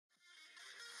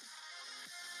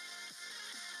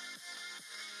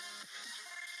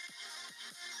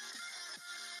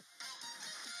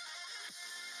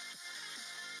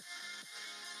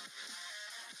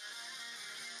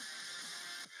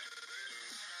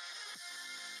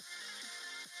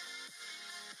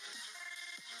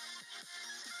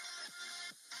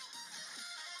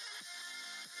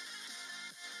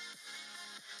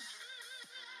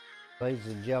Ladies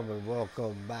and gentlemen,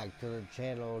 welcome back to the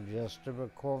channel. Justin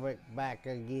McCormick back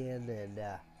again, and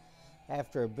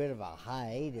after a bit of a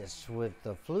hiatus with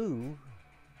the flu,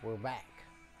 we're back.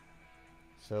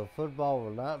 So football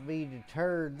will not be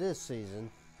deterred this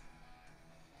season,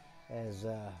 as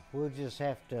we'll just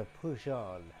have to push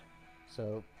on.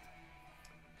 So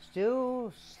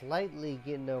still slightly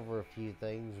getting over a few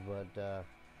things, but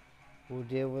we'll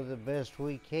deal with it best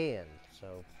we can.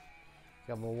 So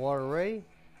got my water ready.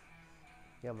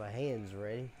 Got my hands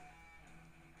ready.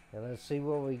 And let's see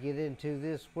what we get into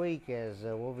this week, as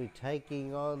we'll be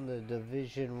taking on the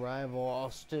division rival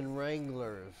Austin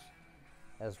Wranglers.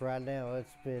 As right now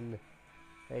it's been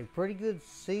a pretty good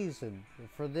season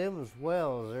for them as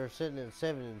well, as they're sitting at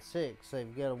 7-6.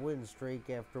 They've got a win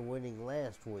streak after winning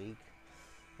last week.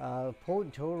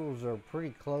 Point totals are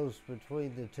pretty close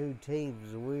between the two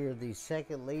teams. We are the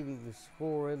second leading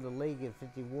scorer in the league at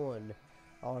 51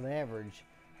 on average,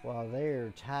 while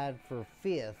they're tied for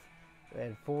fifth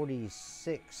at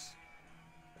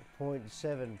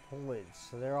 46.7 points.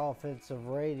 So their offensive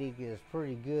rating is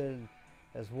pretty good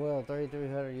as well,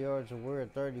 3,300 yards, and we're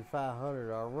at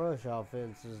 3,500. Our rush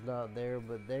offense is not there,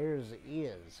 but theirs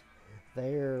is.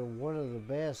 They're one of the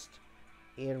best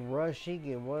in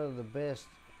rushing and one of the best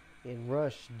in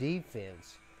rush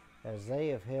defense, as they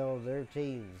have held their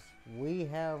teams. We,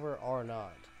 however, are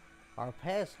not. Our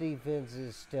pass defense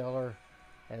is stellar,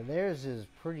 and theirs is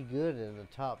pretty good in the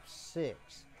top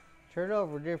 6.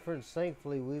 Turnover difference,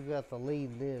 thankfully, we've got the lead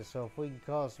in this, so if we can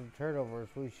cause some turnovers,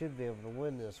 we should be able to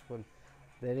win this one.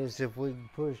 That is, if we can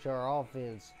push our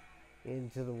offense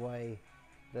into the way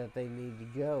that they need to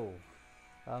go.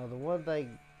 The one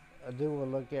thing I do want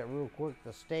to look at real quick,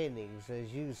 the standings.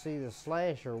 As you see, the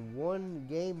Slash are one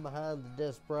game behind the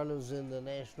Desperados in the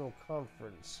National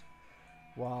Conference,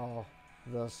 while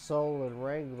the Soul and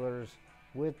Wranglers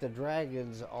with the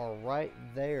Dragons are right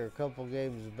there, a couple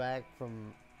games back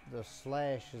from the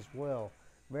Slash as well.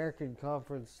 American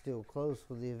Conference still close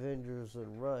with the Avengers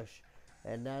and Rush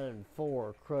at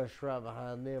 9-4, crushed right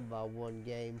behind them by one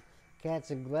game.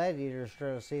 Cats and Gladiators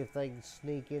trying to see if they can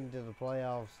sneak into the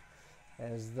playoffs,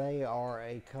 as they are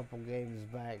a couple games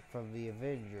back from the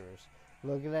Avengers.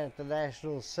 Looking at the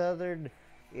National Southern,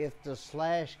 if the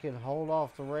Slash can hold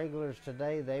off the Wranglers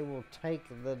today, they will take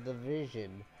the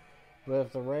division. But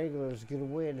if the Wranglers get a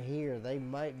win here, they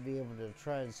might be able to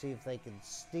try and see if they can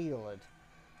steal it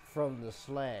from the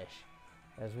Slash.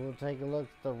 As we'll take a look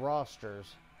at the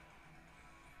rosters,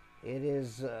 it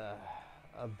is a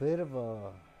bit of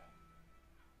a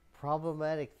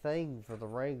problematic thing for the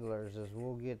Wranglers, as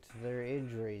we'll get to their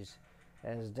injuries.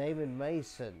 As Damon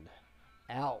Mason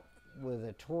out with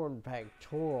a torn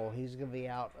pectoral, he's going to be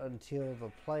out until the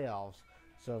playoffs.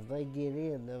 So if they get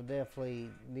in, they'll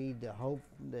definitely need to hope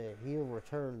that he'll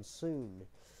return soon.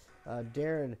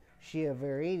 Darren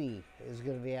Chiaverini is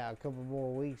going to be out a couple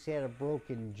more weeks. He had a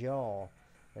broken jaw,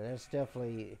 and that's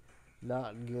definitely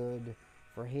not good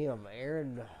for him.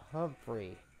 Aaron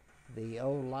Humphrey, the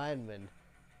old lineman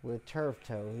with turf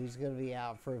toe, he's going to be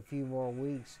out for a few more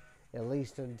weeks, at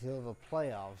least until the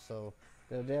playoffs. So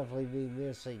they'll definitely be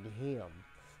missing him.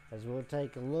 As we'll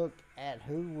take a look at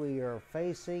who we are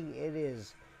facing, it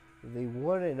is the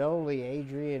one and only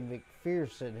Adrian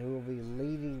McPherson who will be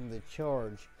leading the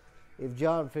charge. If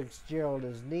John Fitzgerald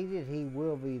is needed, he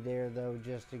will be there, though,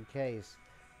 just in case.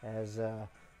 As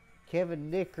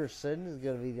Kevin Nickerson is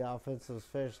going to be the offensive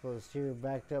specialist here,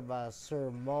 backed up by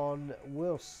Sir Mon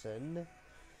Wilson.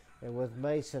 And with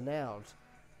Mason out,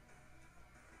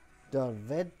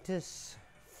 Donventus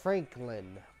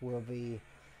Franklin will be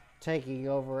taking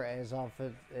over as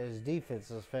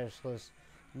defensive specialist.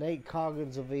 Nate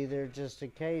Coggins will be there just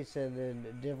in case, and then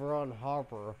Deveron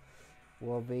Harper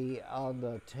will be on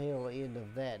the tail end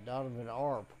of that. Donovan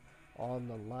Arp on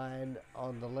the line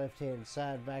on the left-hand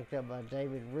side, backed up by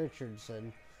David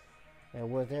Richardson.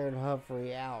 And with Aaron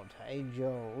Humphrey out,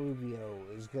 Angel Rubio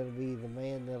is going to be the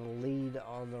man that will lead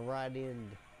on the right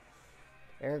end.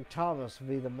 Eric Thomas will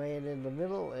be the man in the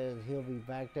middle, and he'll be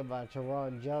backed up by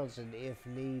Teron Johnson if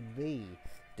need be.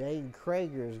 Dane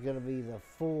Krager is going to be the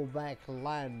fullback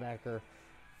linebacker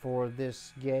for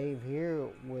this game here.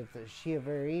 With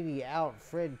Chiaverini out,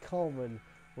 Fred Coleman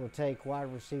will take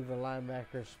wide receiver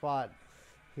linebacker spot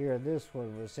here in this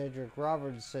one, with Cedric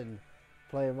Robertson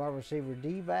playing wide receiver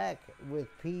D-back, with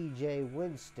P.J.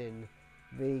 Winston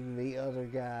being the other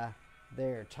guy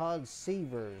there. Todd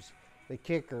Severs, the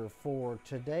kicker for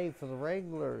today for the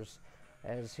Wranglers,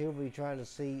 as he'll be trying to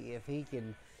see if he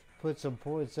can put some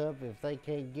points up if they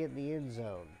can't get in the end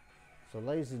zone. So,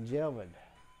 ladies and gentlemen,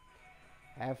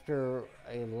 After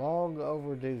a long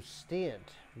overdue stint,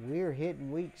 we're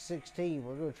hitting week 16.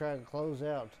 We're going to try and close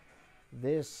out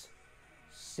this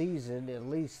season, at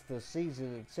least the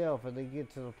season itself, and then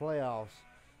get to the playoffs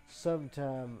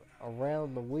sometime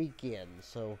around the weekend.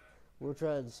 So we'll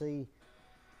try and see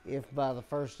if by the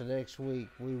first of next week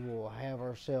we will have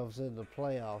ourselves in the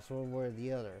playoffs one way or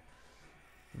the other.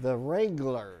 The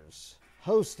Wranglers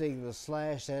hosting the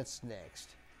Slash. That's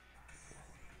next.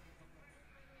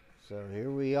 So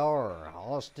here we are,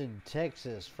 Austin,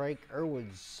 Texas. Frank Irwin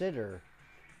Center,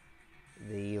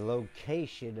 the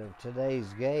location of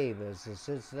today's game, as the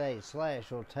Cincinnati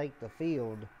Slash will take the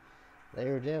field. They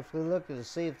are definitely looking to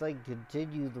see if they can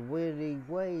continue the winning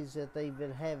ways that they've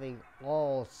been having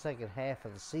all second half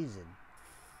of the season.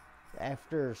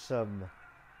 After some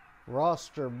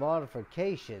roster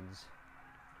modifications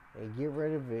and get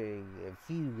rid of a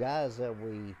few guys that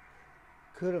we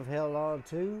could have held on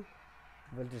to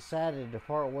but decided to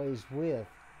part ways with,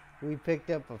 we picked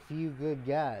up a few good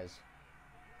guys.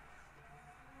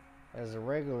 As the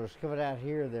regulars coming out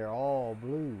here, they're all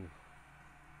blue.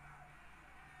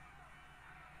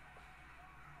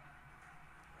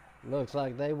 Looks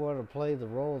like they want to play the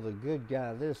role of the good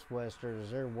guy this Western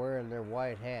as they're wearing their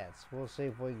white hats. We'll see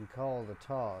if we can call the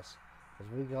toss. As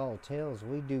we call tails,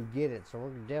 we do get it, so we're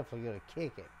definitely going to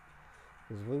kick it,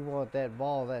 because we want that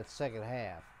ball that second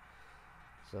half.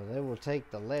 So they will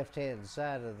take the left-hand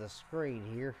side of the screen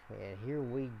here, and here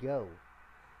we go.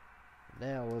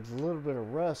 Now, with a little bit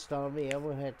of rust on me, I'm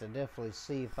going to have to definitely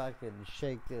see if I can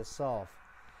shake this off.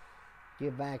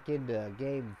 Get back into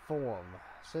game form.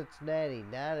 Cincinnati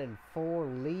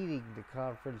 9-4, leading the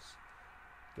conference.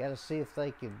 Got to see if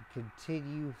they can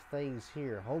continue things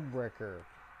here. Homebreaker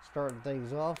starting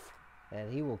things off,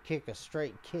 and he will kick a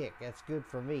straight kick. That's good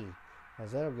for me,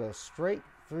 as that'll go straight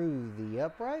through the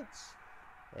uprights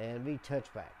and be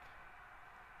touchback.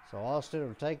 So Austin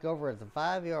will take over at the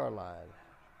 5-yard line.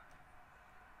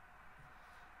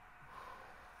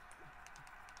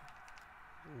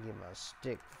 Get my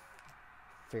stick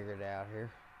figured out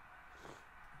here.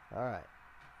 All right.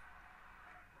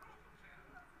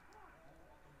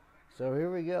 So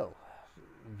here we go.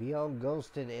 Beyond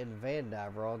Golston and Van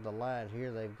Diver on the line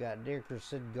here. They've got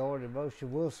Nickerson going in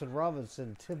motion. Wilson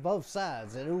Robinson to both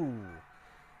sides. And ooh,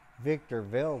 Victor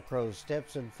Velcro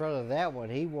steps in front of that one.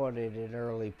 He wanted an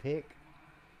early pick,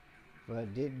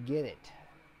 but didn't get it.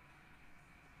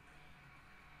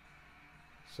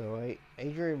 So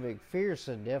Adrian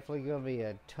McPherson definitely going to be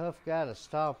a tough guy to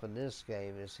stop in this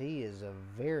game, as he is a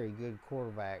very good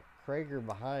quarterback. Krager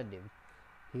behind him.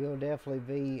 He'll definitely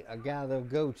be a guy they'll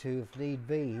go to if need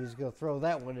be. He's going to throw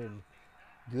that one in.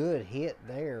 Good hit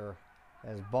there,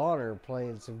 as Bonner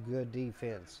playing some good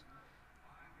defense.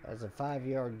 That's a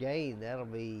 5-yard gain. That'll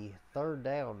be 3rd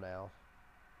down now.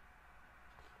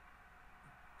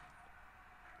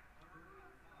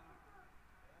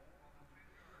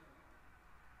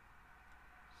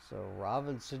 So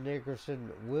Robinson,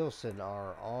 Nickerson, Wilson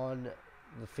are on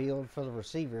the field for the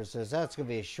receivers, as that's going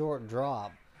to be a short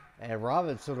drop. And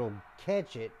Robinson will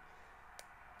catch it.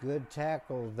 Good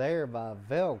tackle there by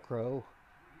Velcro,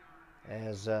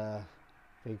 as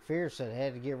McPherson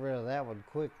had to get rid of that one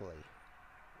quickly.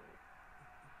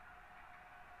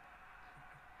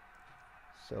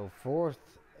 So 4th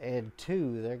and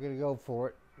 2, they're going to go for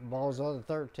it. Ball's on the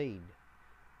 13.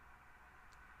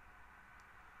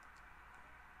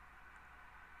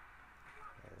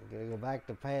 They're going to go back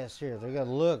to pass here. They're going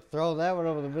to look, throw that one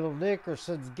over the middle.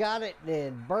 Nickerson's got it,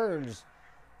 and Burns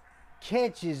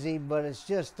catches him, but it's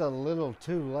just a little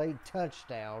too late.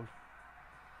 Touchdown,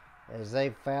 as they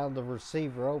found the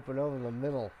receiver open over the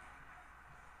middle.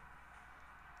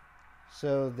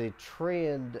 So the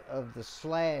trend of the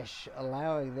Slash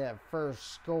allowing that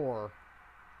first score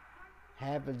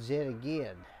happens yet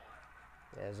again,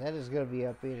 as that is going to be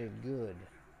up in and good.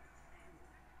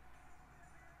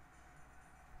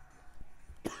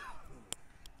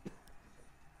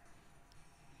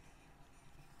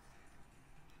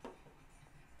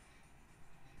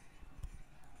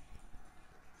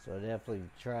 So definitely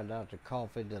try not to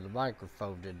cough into the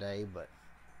microphone today, but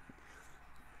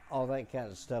all that kind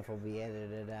of stuff will be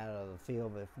edited out of the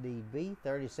film if need be.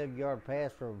 37-yard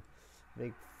pass from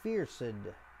McPherson.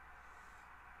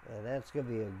 And that's going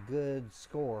to be a good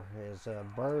score, as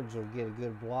Burns will get a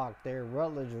good block there.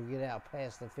 Rutledge will get out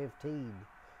past the 15.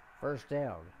 1st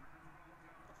down.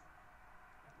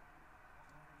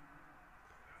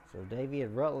 So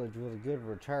Davian Rutledge with a good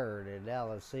return. And now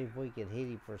let's see if we can hit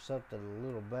him for something a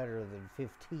little better than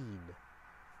 15.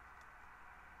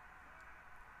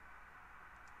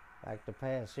 Back to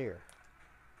pass here.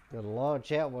 Going to launch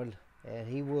that one. And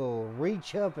he will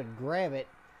reach up and grab it.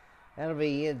 That'll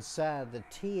be inside the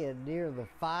 10, near the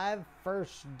 5.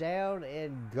 First down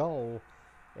and goal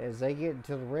as they get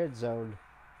into the red zone.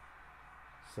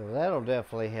 So that'll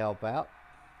definitely help out.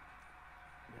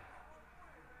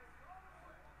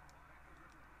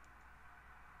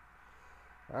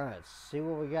 All right, see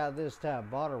what we got this time.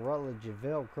 Bonner, Rutledge, and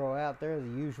Velcro out there, the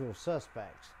usual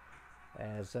suspects.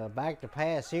 As back to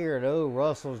pass here, and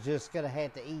Russell's just going to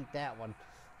have to eat that one,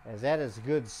 as that is a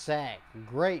good sack.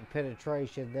 Great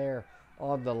penetration there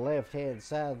on the left-hand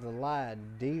side of the line,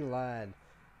 D-line,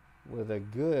 with a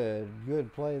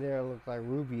good play there. Looked like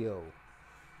Rubio,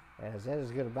 as that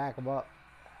is going to back him up.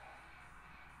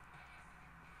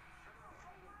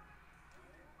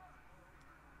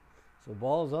 So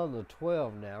ball's on the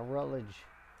 12 now. Rutledge,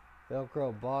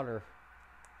 Velcro, Bonner.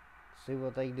 See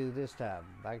what they do this time.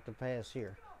 Back to pass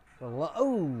here.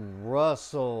 Oh,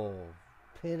 Russell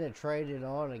penetrated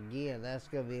on again. That's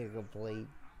going to be incomplete.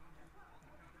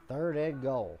 3rd and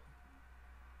goal.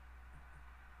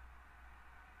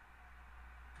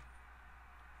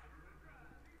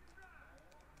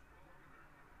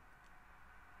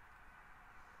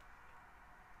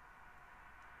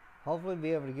 Hopefully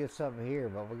be able to get something here,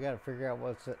 but we got to figure out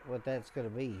what that's going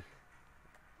to be.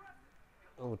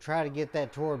 We'll try to get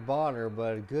that toward Bonner,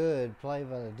 but a good play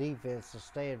by the defense to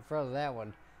stay in front of that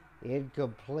one.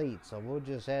 Incomplete, so we'll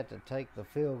just have to take the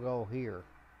field goal here.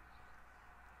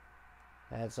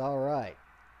 That's all right.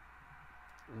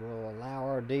 We'll allow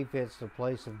our defense to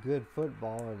play some good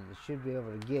football, and should be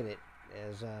able to get it,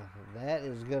 as that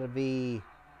is going to be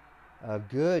a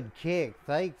good kick.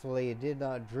 Thankfully, it did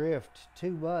not drift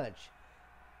too much,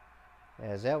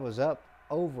 as that was up,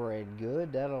 over, and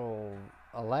good. That'll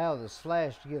allow the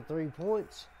Slash to get 3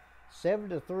 points.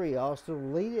 7-3.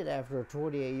 Austin lead it after a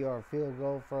 28-yard field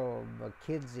goal from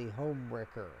McKenzie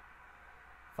Homewrecker.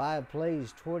 5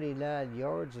 plays, 29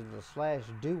 yards, and the Slash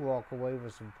do walk away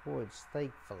with some points,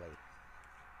 thankfully.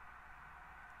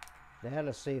 Now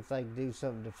to see if they can do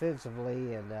something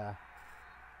defensively, and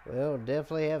well,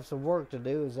 definitely have some work to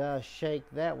do as I shake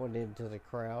that one into the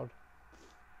crowd.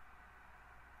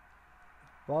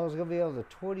 Ball's going to be on the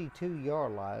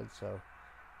 22-yard line, so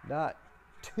not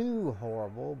too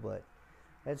horrible, but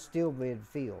that's still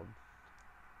midfield.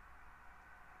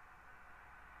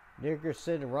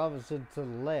 Nickerson and Robinson to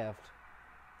the left.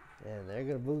 And they're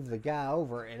going to move the guy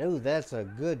over. And, that's a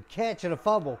good catch and a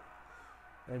fumble.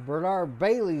 And Bernard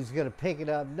Bailey's going to pick it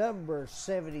up. Number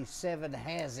 77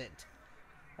 has it.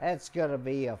 That's going to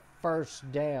be a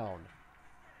first down.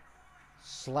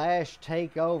 Slash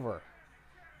take over.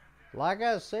 Like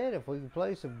I said, if we can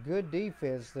play some good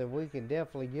defense, then we can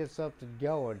definitely get something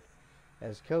going,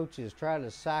 as coach is trying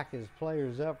to psych his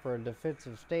players up for a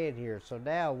defensive stand here. So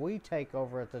now we take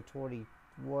over at the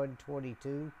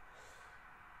 21-22.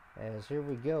 As here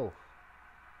we go.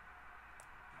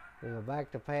 We go back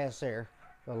to pass there.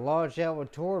 We'll launch that one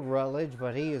toward Rutledge,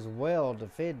 but he is well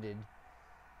defended.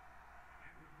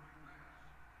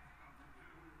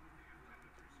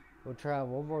 We'll try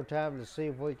one more time to see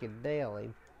if we can nail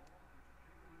him.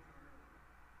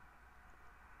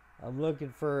 I'm looking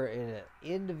for an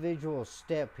individual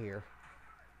step here.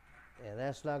 And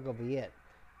that's not going to be it.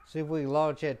 See if we can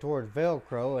launch that towards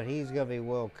Velcro, and he's going to be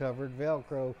well covered.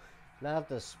 Velcro, not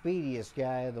the speediest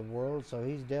guy in the world, so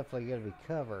he's definitely going to be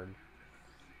covered.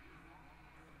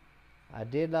 I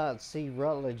did not see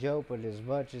Rutledge open as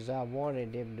much as I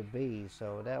wanted him to be,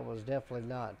 so that was definitely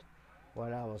not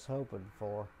what I was hoping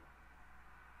for.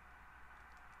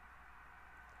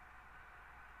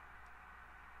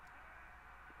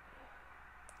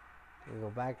 We'll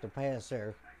go back to pass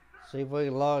there. See if we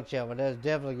can launch that one. That's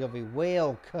definitely going to be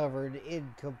well covered,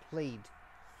 incomplete.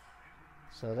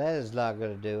 So that is not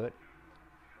going to do it.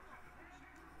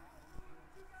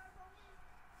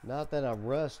 Not that I'm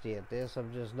rusty at this.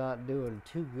 I'm just not doing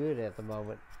too good at the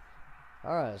moment.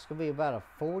 Alright, it's going to be about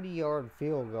a 40-yard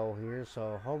field goal here.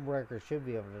 So Homewrecker should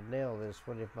be able to nail this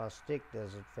one if my stick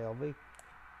doesn't fail me.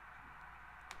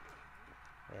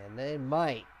 And they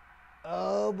might.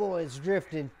 Oh boy, it's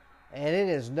drifting. And it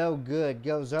is no good.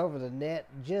 Goes over the net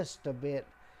just a bit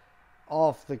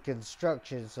off the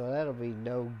construction. So that'll be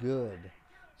no good.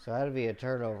 So that'll be a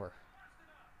turnover.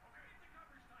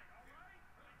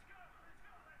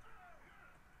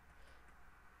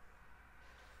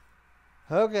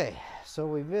 Okay, so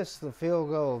we missed the field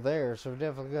goal there. So we're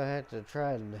definitely going to have to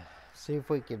try and see if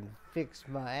we can fix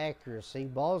my accuracy.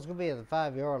 Ball's going to be at the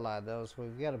 5-yard line though. So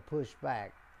we've got to push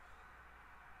back.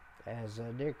 As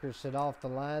Nickerson off the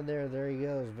line there. There he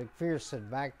goes. McPherson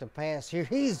back to pass here.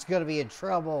 He's going to be in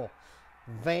trouble.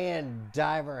 Van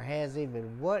Diver has him.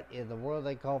 And what in the world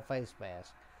they call face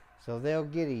mask? So they'll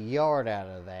get a yard out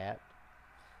of that.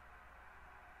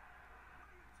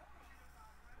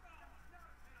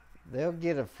 They'll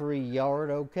get a free yard,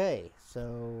 okay.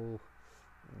 So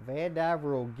Van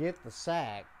Diver will get the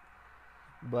sack,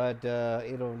 but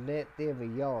it'll net them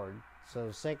a yard. So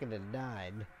 2nd and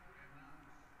 9.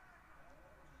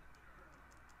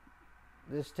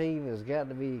 This team has gotten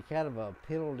to be kind of a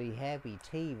penalty-happy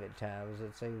team at times,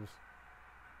 it seems.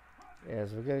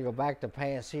 As we're going to go back to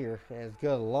pass here. And it's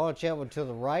going to launch out to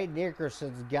the right.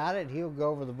 Nickerson's got it. He'll go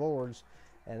over the boards.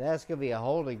 And that's going to be a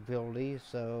holding penalty.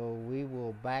 So we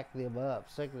will back them up.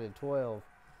 2nd and 12.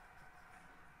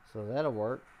 So that'll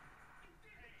work.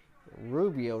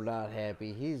 Rubio not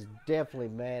happy. He's definitely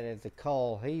mad at the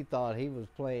call. He thought he was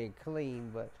playing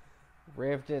clean, but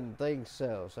ref didn't think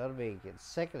so. So that'll be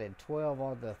 2nd and 12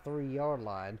 on the 3-yard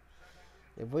line.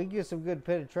 If we get some good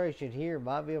penetration here,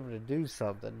 might be able to do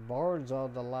something. Barnes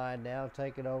on the line now,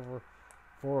 taking over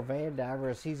for Van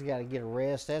Diver. He's got to get a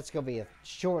rest. That's going to be a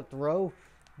short throw.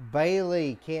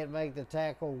 Bailey can't make the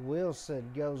tackle. Wilson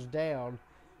goes down.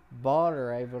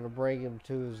 Bonner able to bring him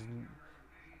to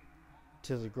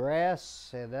the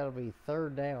grass, and that'll be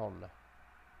 3rd down.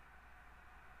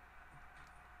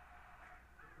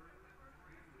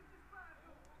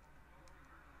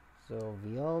 So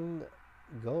Young,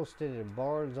 Golston, and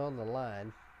Barnes on the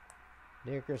line.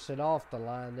 Nickerson off the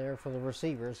line there for the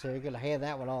receivers. So they're going to hand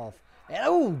that one off. And,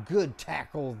 oh, good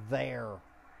tackle there.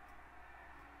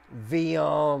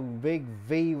 Young, big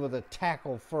V with a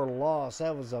tackle for loss.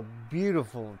 That was a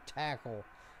beautiful tackle.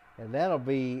 And that'll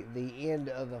be the end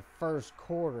of the 1st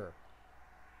quarter.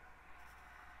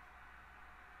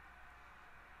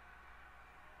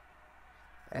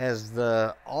 As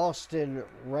the Austin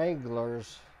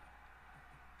Wranglers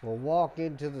will walk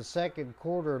into the 2nd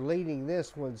quarter leading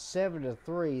this one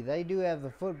 7-3. They do have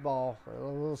the football.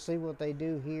 We'll see what they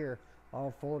do here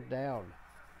on 4th down.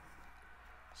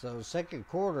 So 2nd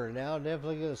quarter now,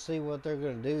 definitely going to see what they're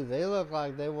going to do. They look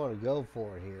like they want to go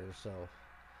for it here. So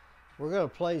we're going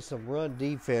to play some run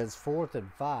defense, 4th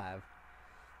and 5.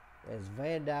 As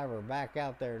Van Diver back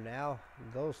out there now.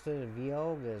 Golston and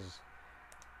Young as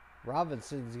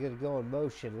Robinson's going to go in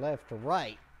motion left to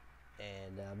right.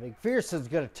 And McPherson's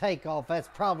going to take off. That's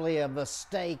probably a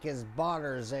mistake as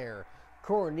Bonner's there.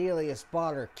 Cornelius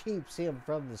Bonner keeps him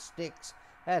from the sticks.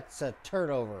 That's a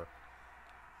turnover.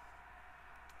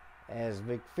 As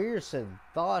McPherson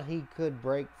thought he could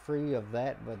break free of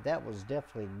that, but that was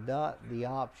definitely not the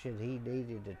option he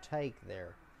needed to take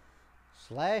there.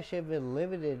 Slash have been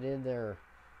limited in their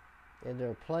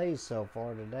plays so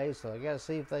far today, so I got to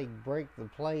see if they can break the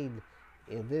plane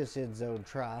in this end zone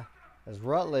try. As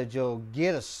Rutledge will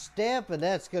get a step, and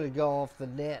that's going to go off the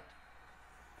net.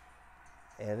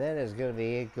 And that is going to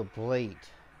be incomplete.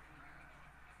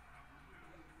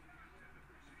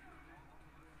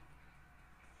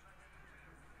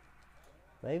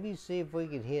 Maybe see if we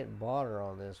can hit Bonner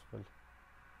on this one.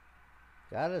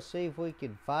 Got to see if we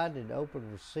can find an open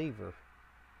receiver.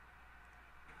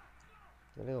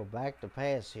 Gonna go back to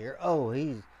pass here. Oh,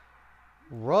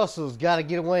 Russell's got to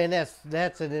get away, and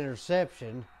that's an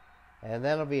interception. And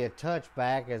that'll be a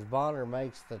touchback as Bonner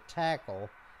makes the tackle.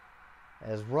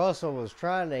 As Russell was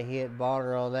trying to hit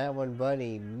Bonner on that one, but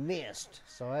he missed.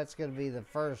 So that's going to be the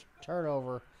first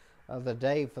turnover of the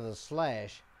day for the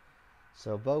Slash.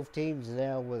 So both teams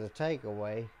now with a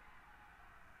takeaway.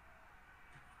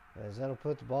 As that'll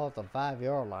put the ball at the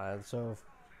 5-yard line. So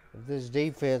if this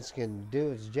defense can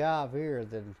do its job here,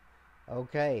 then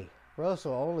okay.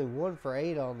 Russell only 1 for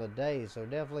 8 on the day, so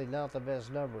definitely not the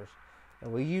best numbers.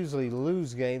 And we usually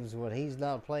lose games when he's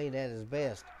not playing at his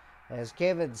best. As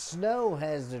Kevin Snow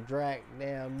has to drag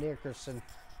down Nickerson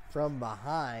from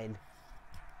behind.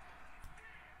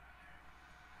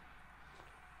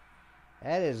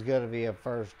 That is going to be a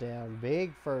 1st down.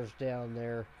 Big 1st down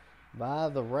there by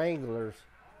the Wranglers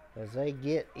as they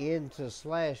get into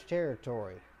Slash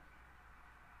territory.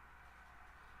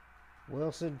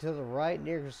 Wilson to the right,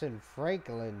 Nickerson,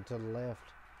 Franklin to the left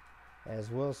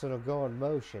as Wilson will go in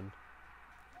motion.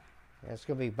 That's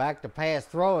going to be back to pass,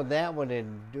 throwing that one,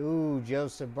 and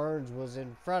Joseph Burns was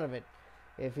in front of it.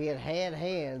 If he had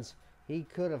hands, he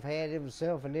could have had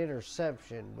himself an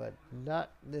interception, but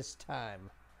not this time.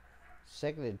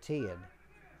 2nd and 10.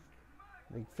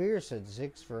 McPherson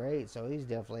 6 for 8, so he's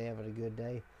definitely having a good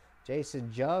day.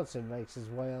 Jason Johnson makes his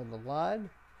way on the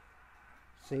line.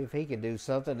 See if he can do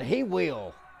something. He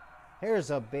will.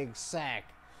 Here's a big sack.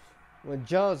 When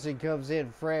Johnson comes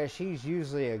in fresh, he's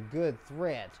usually a good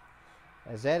threat.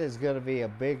 As that is going to be a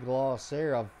big loss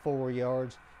there of 4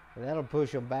 yards. And that'll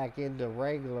push them back into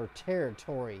regular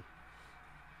territory.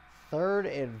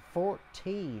 3rd and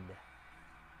 14.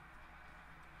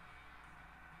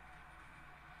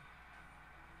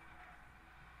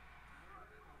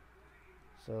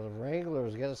 So the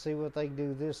Wranglers got to see what they can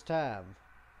do this time.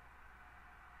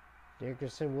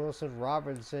 Dickerson, Wilson,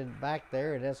 Robinson back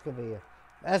there, and that's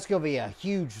gonna be a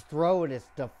huge throw, and it's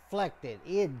deflected,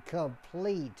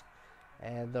 incomplete,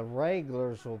 and the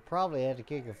Wranglers will probably have to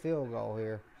kick a field goal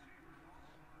here.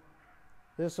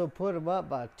 This will put them up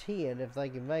by 10 if they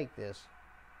can make this.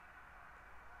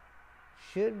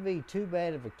 Shouldn't be too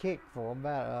bad of a kick for them,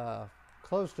 about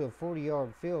close to a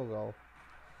 40-yard field goal.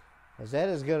 As that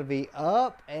is going to be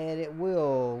up, and it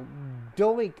will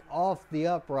doink off the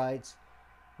uprights.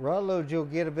 Rutledge will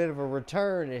get a bit of a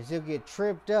return as he'll get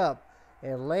tripped up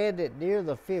and land it near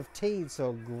the 15.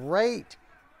 So great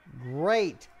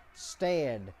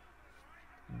stand.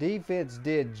 Defense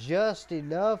did just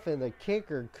enough, and the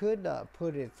kicker could not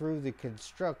put it through the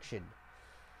construction.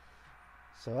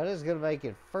 So that is going to make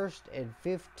it 1st and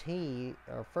 15,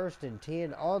 or 1st and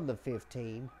 10 on the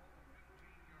 15.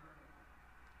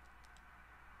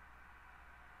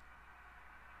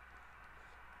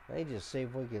 Let me just see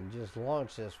if we can just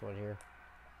launch this one here.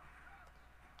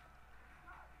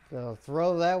 Gonna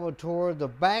throw that one toward the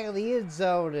back of the end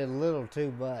zone, and a little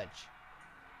too much.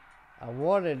 I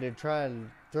wanted to try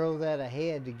and throw that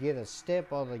ahead to get a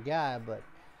step on the guy, but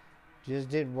just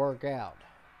didn't work out.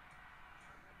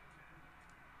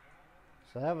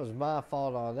 So that was my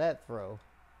fault on that throw.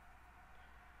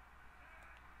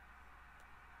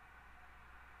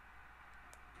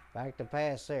 Back to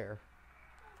pass there.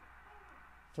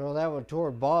 Throw that one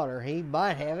toward Bonner. He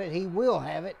might have it. He will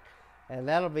have it. And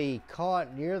that'll be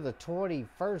caught near the 20.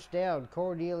 First down,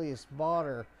 Cornelius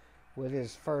Bonner with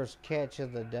his first catch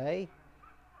of the day,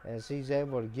 as he's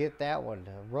able to get that one.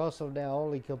 Russell now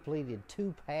only completed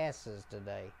 2 passes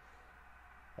today.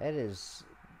 That is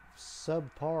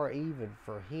subpar even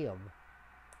for him.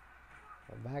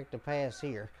 Back to pass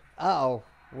here. Uh-oh.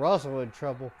 Russell in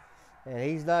trouble. And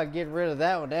he's not getting rid of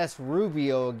that one. That's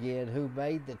Rubio again who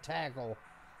made the tackle.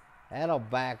 That'll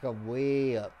back him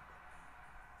way up.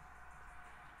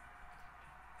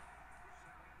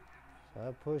 So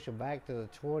I push him back to the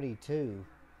 22.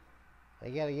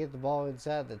 They got to get the ball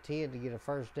inside the 10 to get a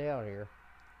first down here.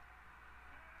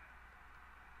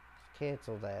 Let's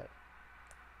cancel that.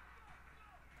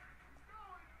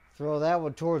 Throw that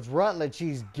one towards Rutledge.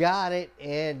 He's got it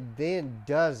and then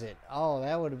does it. Oh,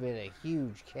 that would have been a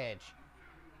huge catch.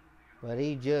 But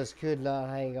he just could not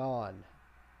hang on.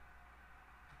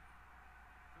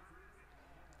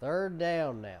 3rd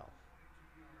down now.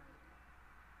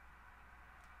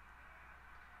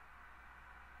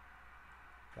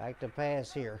 Back to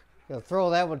pass here. Gonna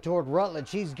throw that one toward Rutledge.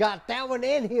 He's got that one,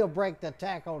 and he'll break the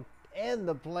tackle and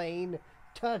the plane.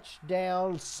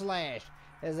 Touchdown Slash,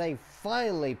 as they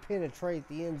finally penetrate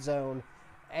the end zone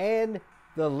and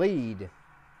the lead.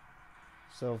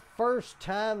 So first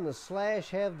time the Slash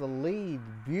have the lead.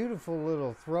 Beautiful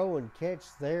little throw and catch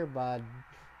there by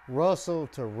Russell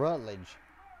to Rutledge.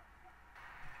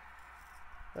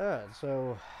 All right,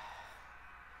 so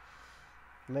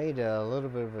made a little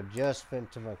bit of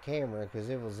adjustment to my camera because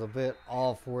it was a bit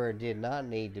off where it did not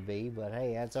need to be, but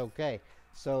hey, that's okay.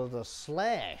 So the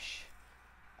Slash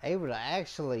able to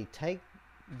actually take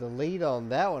the lead on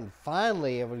that one,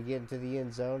 finally able to get into the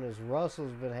end zone, as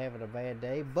Russell's been having a bad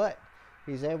day, but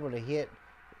he's able to hit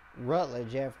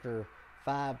Rutledge after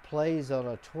 5 plays on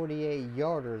a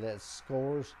 28-yarder that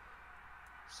scores.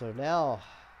 So now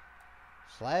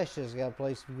Slash has got to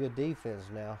play some good defense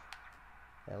now.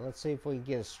 And let's see if we can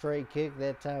get a straight kick.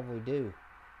 That time we do.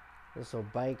 This will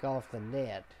bank off the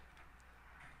net,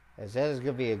 as that is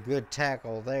going to be a good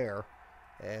tackle there,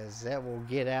 as that will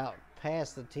get out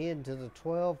past the 10 to the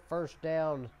 12. First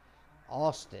down,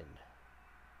 Austin.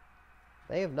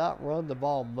 They have not run the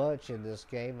ball much in this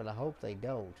game, and I hope they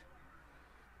don't,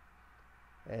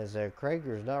 as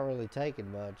Krager's not really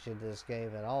taking much in this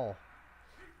game at all,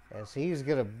 as he's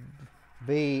going to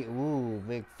be,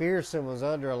 McPherson was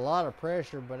under a lot of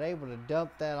pressure, but able to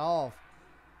dump that off,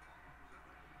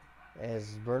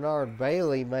 as Bernard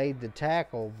Bailey made the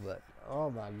tackle. But oh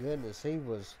my goodness, he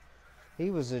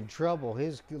was in trouble.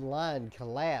 His line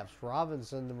collapsed.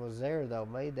 Robinson was there though,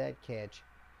 made that catch.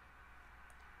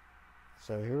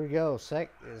 So here we go. It's going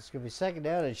to be 2nd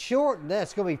down and short, and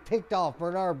that's going to be picked off.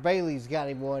 Bernard Bailey's got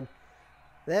him one.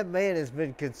 That man has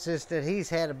been consistent. He's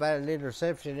had about an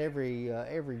interception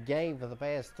every game for the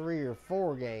past 3 or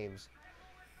 4 games.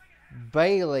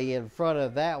 Bailey in front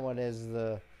of that one, as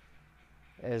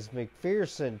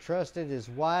McPherson trusted his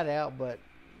wideout, but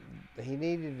he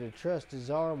needed to trust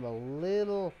his arm a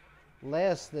little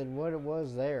less than what it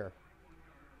was there.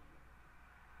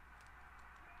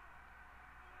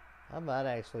 I might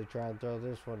actually try and throw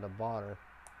this one to Bonner.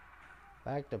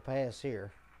 Back to pass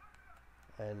here.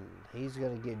 and he's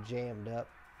going to get jammed up.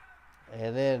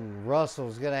 And then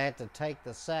Russell's going to have to take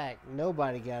the sack.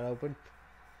 Nobody got open.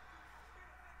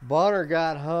 Bonner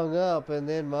got hung up, and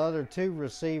then my other two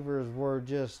receivers were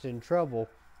just in trouble.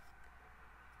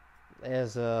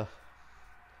 As been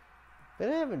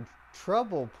having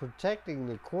trouble protecting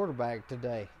the quarterback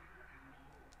today.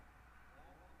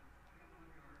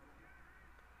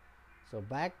 So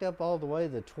backed up all the way to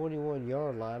the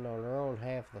 21-yard line on their own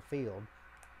half of the field.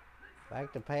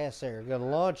 Back to pass there. Going to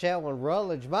launch out when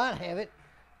Rutledge might have it,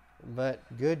 but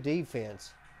good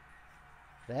defense.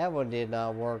 That one did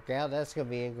not work out. That's going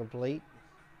to be incomplete.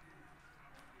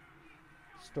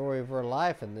 Story of her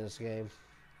life in this game.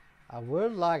 I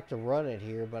would like to run it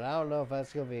here, but I don't know if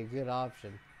that's going to be a good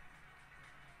option.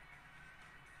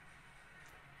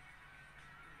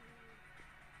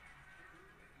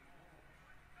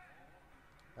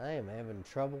 I am having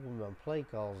trouble with my play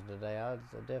calls today. I'd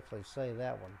definitely say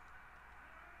that one.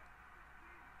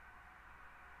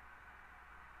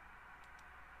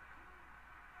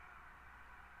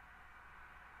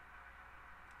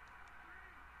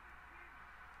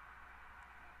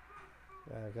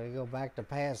 Gonna go back to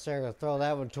pass there. Gonna throw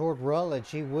that one toward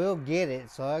Rutledge. He will get it,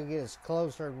 so I guess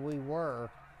closer than we were.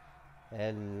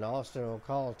 And Austin will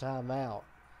call a timeout.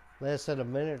 Less than a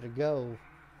minute to go.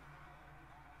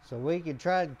 So we can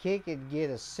try and kick it and get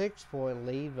a 6-point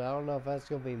lead, but I don't know if that's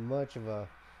going to be much of a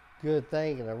good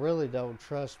thing. And I really don't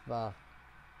trust my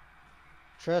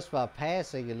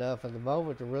passing enough at the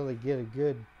moment to really get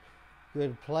a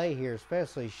good play here,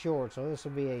 especially short. So this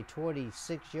will be a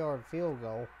 26-yard field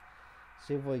goal.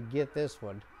 See if we can get this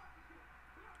one.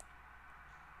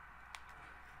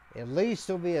 At least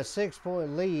it'll be a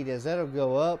 6-point lead, as that'll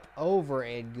go up, over,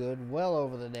 and good, well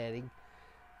over the netting.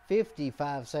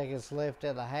 55 seconds left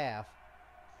in the half.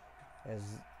 As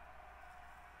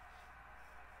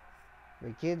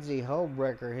McKenzie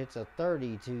Homewrecker hits a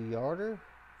 32-yarder.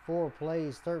 4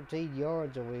 plays, 13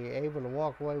 yards, and we're able to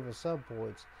walk away with some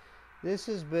points. This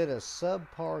has been a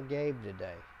subpar game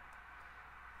today.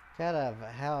 Kind of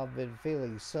how I've been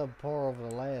feeling subpar over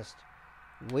the last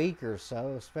week or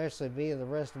so, especially me and the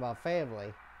rest of my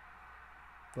family.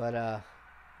 But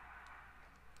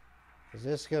is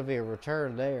this going to be a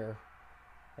return there?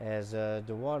 As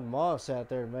DeJuan Moss out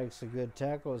there makes a good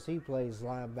tackle as he plays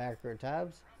linebacker at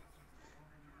times.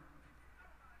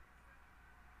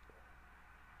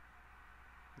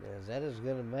 As that is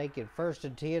going to make it 1st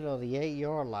and 10 on the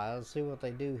 8-yard line. Let's see what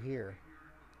they do here.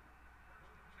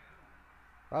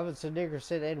 Robinson,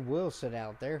 Nickerson, and Wilson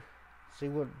out there. See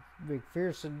what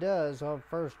McPherson does on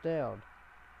 1st down.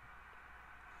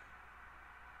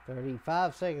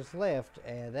 35 seconds left,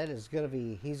 and that is going to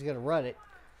be, he's going to run it.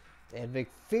 And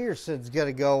McPherson's going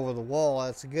to go over the wall.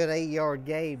 That's a good 8-yard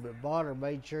gain, but Bonner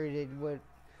made sure he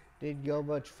didn't go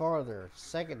much farther.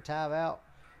 2nd timeout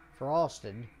for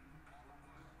Austin.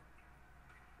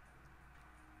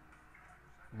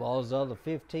 Ball's on the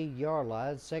 15-yard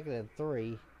line, 2nd and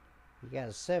 3. He got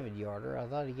a 7-yarder. I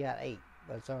thought he got 8.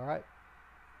 That's all right.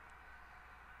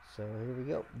 So here we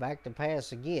go. Back to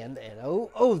pass again. And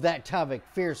oh, that time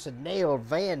McPherson nailed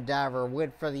Van Diver,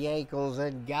 went for the ankles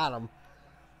and got him.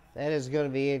 That is going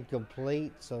to be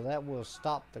incomplete, so that will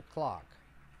stop the clock.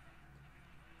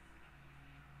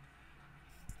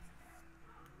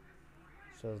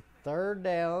 So 3rd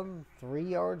down, 3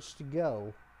 yards to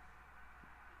go.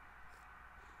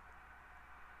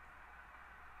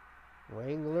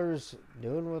 Wranglers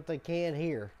doing what they can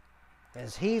here.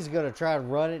 As he's going to try to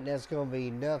run it, and that's going to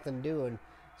be nothing doing.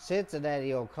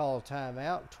 Cincinnati will call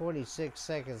timeout. 26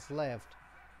 seconds left.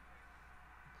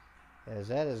 As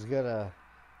that is going to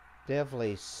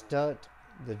definitely stunt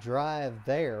the drive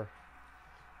there.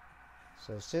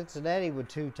 So Cincinnati with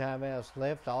 2 timeouts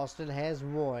left. Austin has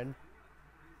 1.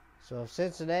 So if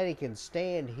Cincinnati can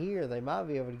stand here, they might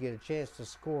be able to get a chance to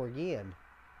score again.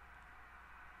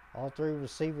 All 3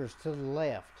 receivers to the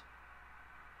left.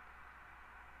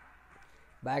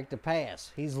 Back to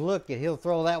pass. He's looking. He'll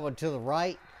throw that one to the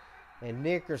right. And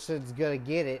Nickerson's going to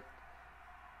get it.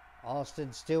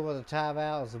 Austin still with a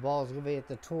timeout as the ball's going to be at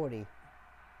the 20.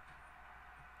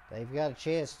 They've got a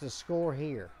chance to score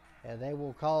here. And they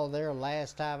will call their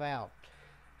last timeout.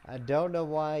 I don't know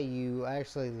why you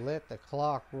actually let the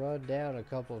clock run down a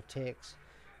couple of ticks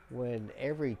when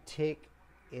every tick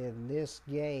in this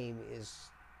game is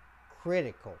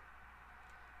critical.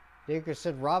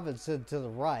 Dickerson Robinson to the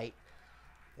right.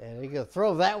 And he's going to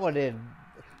throw that one in.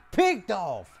 Picked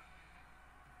off.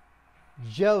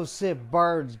 Joseph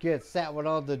Burns gets that one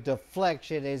on the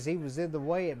deflection. As he was in the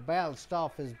way, it bounced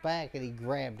off his back and he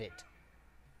grabbed it.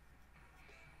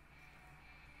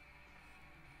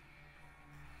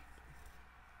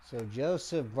 So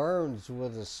Joseph Burns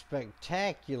with a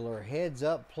spectacular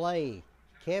heads-up play.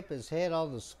 Kept his head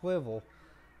on the swivel.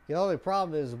 The only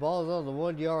problem is the ball's on the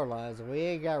 1 yard line, so we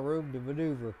ain't got room to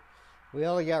maneuver. We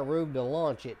only got room to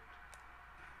launch it.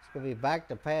 It's going to be back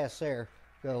to pass there.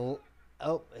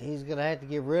 Oh, he's going to have to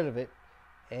get rid of it,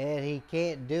 and he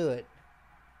can't do it.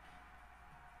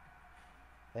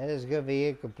 That is going to be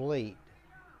incomplete.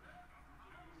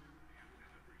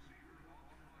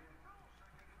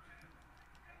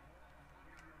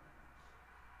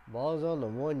 Ball's on the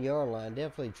 1 yard line.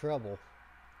 Definitely trouble.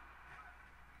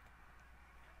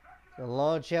 Gonna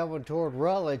launch that one toward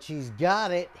Rutledge. He's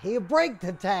got it. He'll break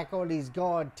the tackle and he's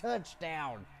gone.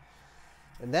 Touchdown.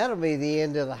 And that'll be the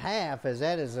end of the half, as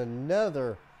that is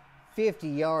another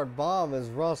 50-yard bomb as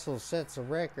Russell sets a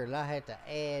record. I had to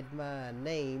add my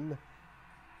name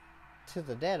to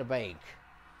the databank.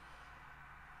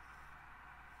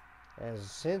 As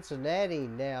Cincinnati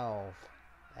now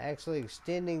actually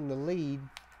extending the lead.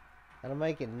 That'll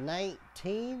make it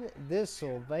 19. This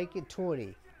will make it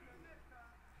 20.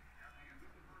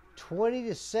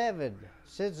 20-7.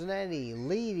 Cincinnati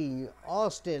leading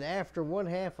Austin after one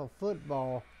half of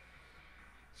football.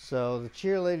 So the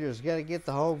cheerleaders got to get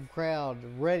the home crowd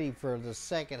ready for the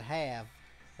second half.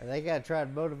 And they got to try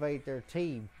to motivate their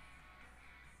team.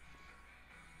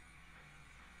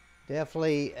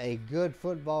 Definitely a good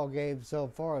football game so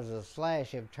far, as the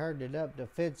Slash have turned it up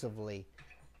defensively.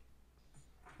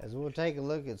 As we'll take a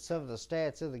look at some of the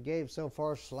stats of the game so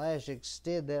far, Slash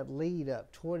extend that lead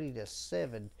up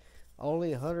 20-7.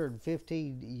 Only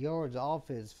 115 yards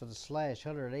offense for the Slash,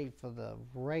 108 for the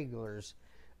Wranglers,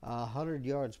 100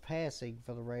 yards passing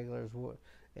for the Wranglers,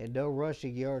 and no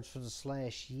rushing yards for the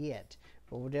Slash yet.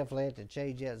 But we'll definitely have to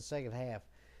change that in the second half.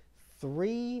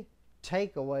 3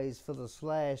 takeaways for the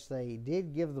Slash. They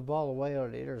did give the ball away on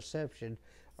an interception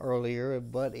earlier,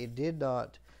 but it did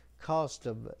not cost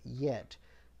them yet.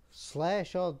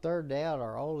 Slash on third down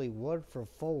are only 1 for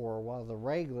 4, while the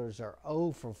Wranglers are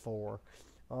 0 for 4.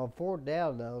 On fourth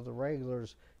down, though, the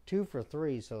Wranglers 2 for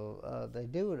 3, so they're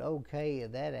doing okay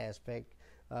in that aspect.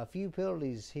 A few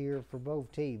penalties here for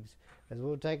both teams, as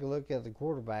we'll take a look at the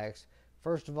quarterbacks.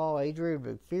 First of all, Adrian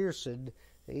McPherson,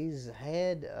 he's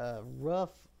had a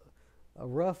rough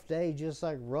day, just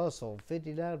like Russell.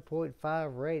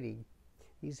 59.5 rating.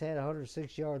 He's had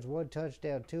 106 yards, 1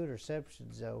 touchdown, 2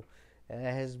 interceptions, though. And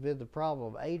that has been the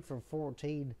problem. 8 for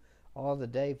 14 on the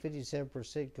day,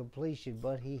 57% completion,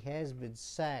 but he has been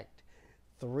sacked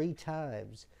 3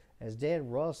 times. As Dan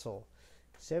Russell,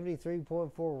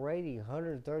 73.4 rating,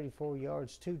 134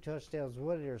 yards, 2 touchdowns,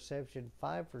 1 interception,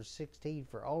 5 for 16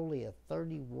 for only a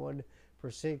 31%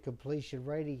 completion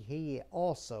rating. He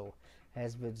also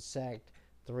has been sacked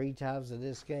 3 times in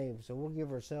this game. So we'll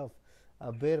give ourselves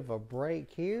a bit of a break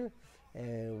here,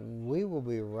 and we will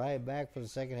be right back for the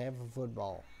second half of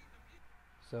football.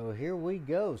 So here we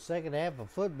go, second half of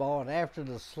football, and after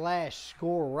the Slash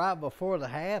score right before the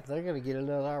half, they're going to get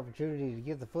another opportunity to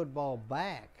get the football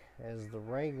back, as the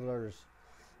Wranglers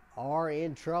are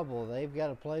in trouble. They've got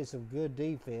to play some good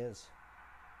defense,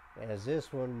 as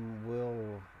this one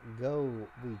will go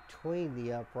between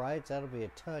the uprights. That'll be a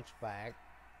touchback.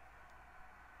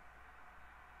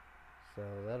 So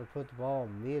that'll put the ball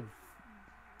mid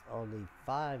on the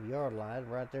 5-yard line,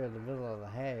 right there in the middle of the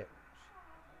half.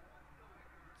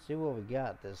 See what we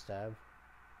got this time.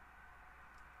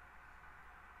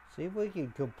 See if we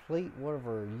can complete one of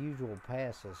our usual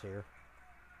passes here.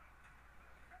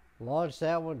 Launch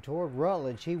that one toward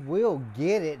Rutledge. He will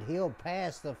get it. He'll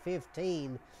pass the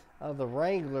 15 of the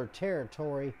Wrangler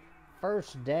territory.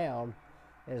 First down,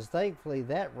 as thankfully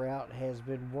that route has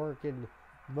been working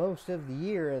most of the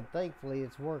year, and thankfully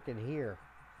it's working here.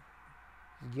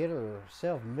 Get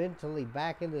herself mentally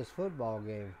back in this football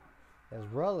game, as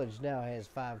Rutledge now has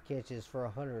 5 catches for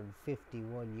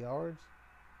 151 yards.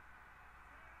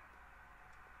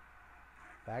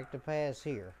 Back to pass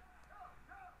here.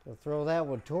 He'll throw that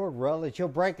one toward Rutledge. He'll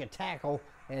break a tackle,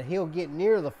 and he'll get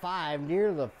near the 5,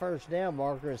 near the first down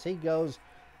marker, as he goes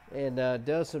and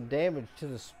does some damage to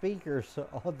the speakers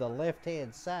on the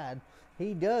left-hand side.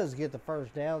 He does get the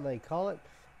first down, they call it,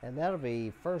 and that'll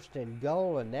be 1st and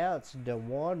goal, and now it's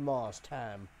DeJuan Moss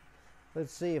time.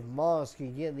 Let's see if Moss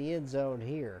can get in the end zone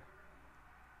here.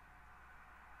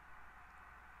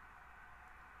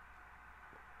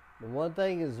 The one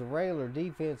thing is the Wrangler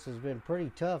defense has been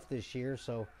pretty tough this year,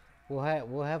 so we'll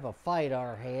have a fight on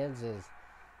our hands, as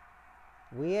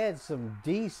we had some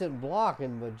decent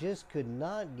blocking, but just could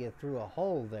not get through a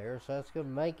hole there, so that's going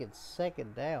to make it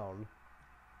 2nd down.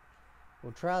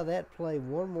 We'll try that play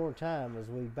one more time as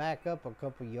we back up a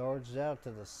couple yards out to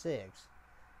the 6.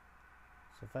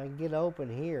 So if I can get open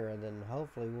here, then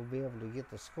hopefully we'll be able to get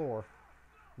the score.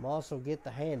 Moss will get the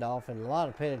handoff, and a lot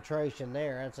of penetration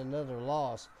there. That's another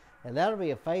loss. And that'll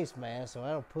be a face mask, so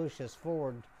that'll push us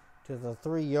forward to the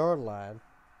 3-yard line.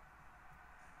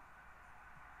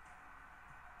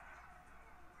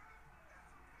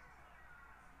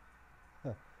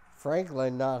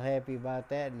 Franklin not happy about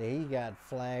that, and he got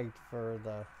flagged for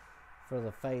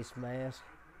the face mask.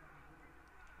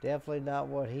 Definitely not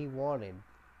what he wanted.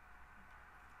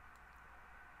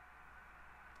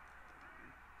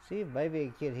 See if maybe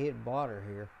he can hit Bonner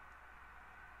here.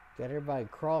 Got everybody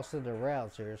crossing the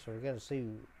routes here, so we got to see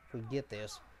if we get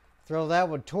this. Throw that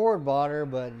one toward Bonner,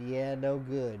 but yeah, no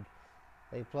good.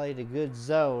 They played a good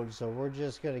zone, so we're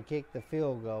just going to kick the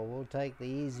field goal. We'll take the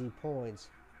easy points.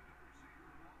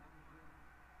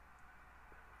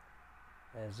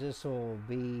 As this will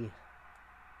be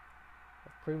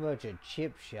pretty much a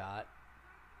chip shot.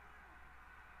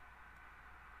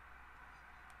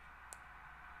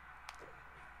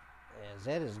 As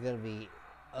that is going to be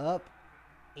up,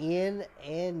 in,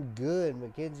 and good.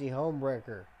 Mackenzie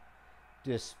Homebreaker,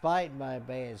 despite my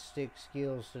bad stick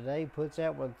skills today, puts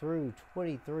that one through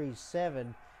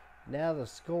 23-7. Now the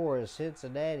score is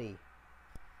Cincinnati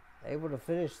able to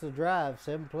finish the drive.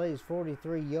 7 plays,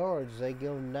 43 yards. They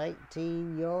go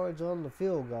 19 yards on the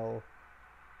field goal.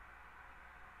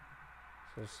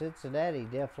 So Cincinnati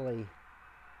definitely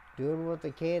doing what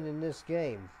they can in this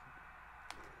game.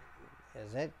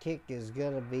 As that kick is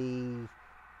going to be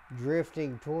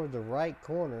drifting toward the right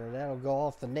corner, and that'll go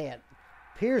off the net.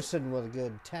 Pearson with a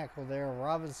good tackle there on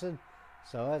Robinson.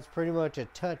 So that's pretty much a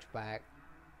touchback.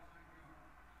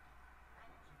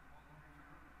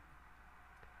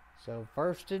 So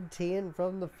 1st and 10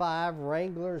 from the 5.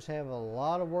 Wranglers have a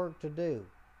lot of work to do.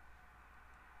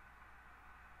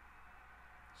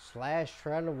 Slash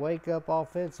trying to wake up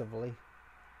offensively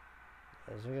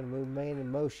as they're going to move man in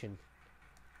motion.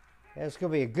 That's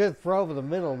going to be a good throw over the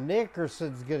middle.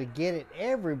 Nickerson's going to get it.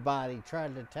 Everybody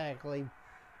trying to tackle him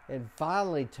and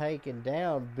finally taken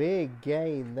down. Big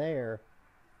gain there.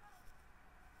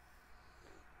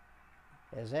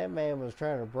 As that man was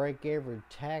trying to break every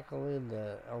tackle in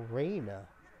the arena.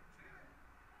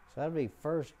 So that'll be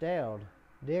 1st down.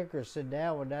 Dickerson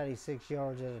now with 96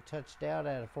 yards and a touchdown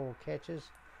out of 4 catches,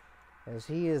 as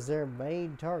he is their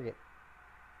main target.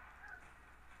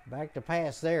 Back to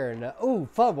pass there, and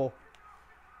fumble.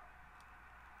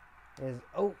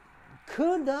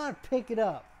 Could not pick it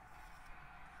up.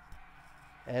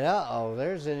 And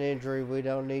there's an injury we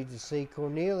don't need to see.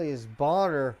 Cornelius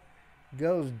Bonner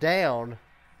goes down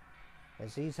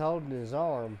as he's holding his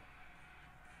arm.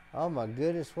 Oh my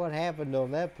goodness, what happened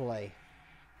on that play?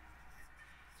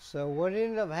 So what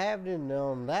ended up happening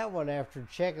on that one after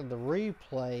checking the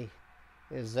replay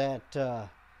is that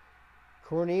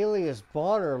Cornelius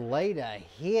Bonner laid a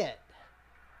hit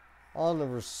on the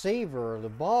receiver. The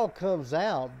ball comes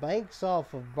out, banks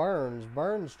off of Burns.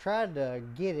 Burns tried to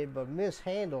get it but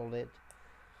mishandled it.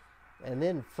 And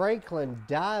then Franklin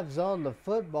dives on the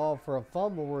football for a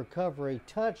fumble recovery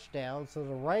touchdown. So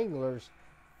the Wranglers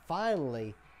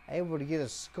finally able to get a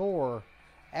score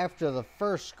after the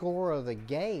first score of the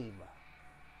game.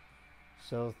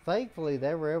 So thankfully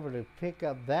they were able to pick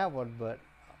up that one, but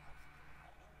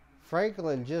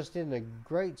Franklin just in a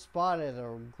great spot at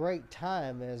a great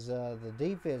time as the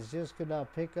defense just could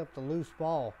not pick up the loose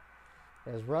ball.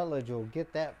 As Rutledge will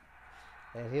get that,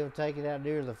 and he'll take it out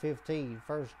near the 15,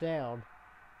 1st down.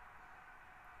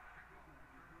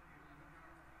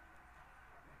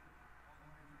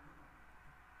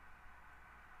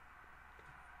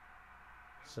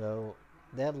 So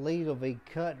that lead will be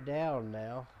cut down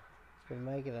now. It's going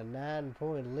to make it a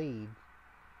 9-point lead.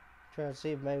 Try to see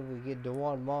if maybe we get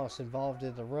DeJuan Moss involved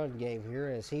in the run game here,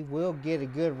 as he will get a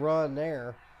good run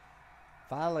there.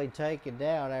 Finally taken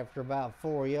down after about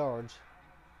 4 yards.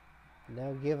 And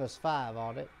they'll give us 5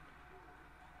 on it.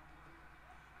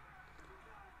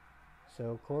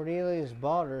 So Cornelius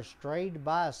Bonner strained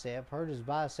bicep, hurt his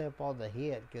bicep on the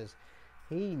hit because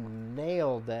he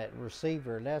nailed that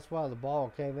receiver, and that's why the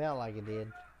ball came out like it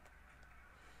did.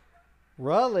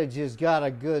 Rutledge has got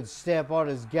a good step on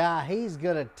his guy. He's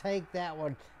going to take that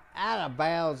one out of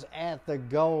bounds at the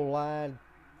goal line.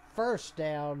 1st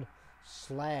down,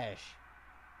 Slash.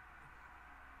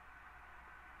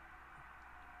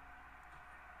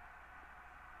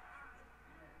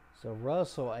 So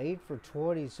Russell, 8 for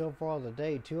 20 so far on the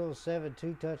day. 207,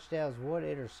 2 touchdowns, 1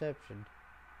 interception.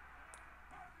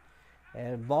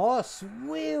 And Moss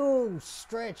will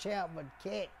stretch out but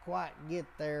can't quite get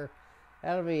there.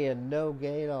 That'll be a no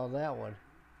gain on that one.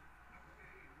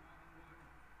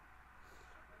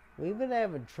 We've been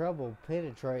having trouble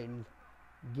penetrating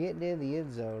getting in the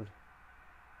end zone.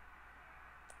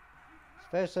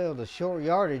 Especially on the short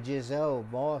yardages. Oh,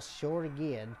 Moss short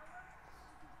again.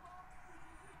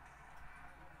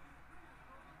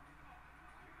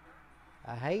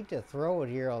 I hate to throw it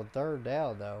here on third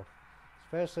down, though.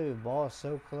 Especially with Moss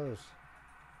so close.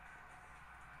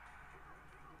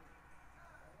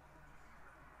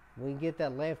 We can get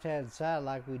that left-hand side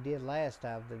like we did last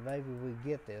time, then maybe we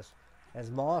get this. As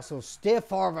Moss will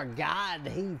stiff arm a guy, and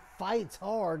he fights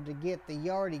hard to get the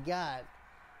yard he got.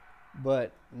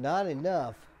 But not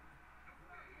enough.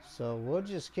 So we'll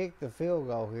just kick the field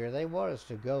goal here. They want us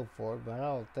to go for it, but I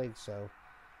don't think so.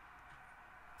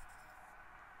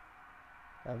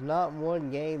 I've not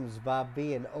won games by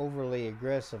being overly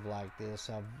aggressive like this.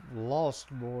 I've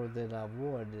lost more than I've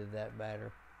won in that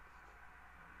matter.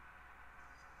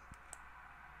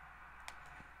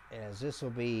 As this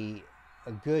will be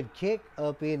a good kick,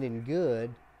 up in and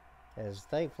good. As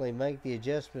thankfully make the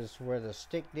adjustments where the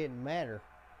stick didn't matter.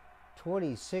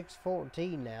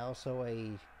 26-14 now, so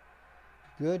a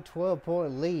good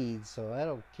 12-point lead, so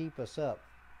that'll keep us up.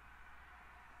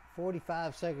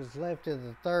 45 seconds left in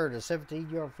the third. A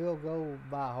 17-yard field goal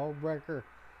by Homebreaker.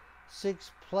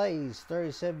 6 plays,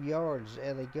 37 yards,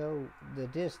 and they go the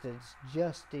distance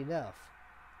just enough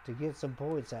to get some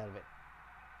points out of it.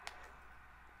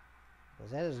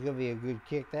 That is going to be a good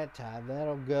kick that time.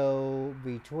 That'll go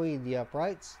between the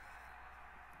uprights.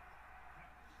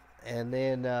 And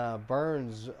then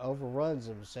Burns overruns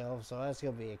himself, so that's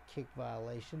going to be a kick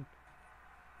violation.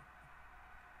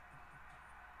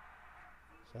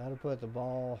 So that'll put the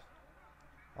ball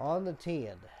on the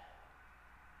 10.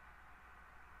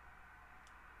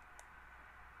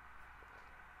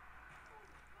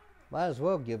 Might as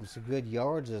well give him some good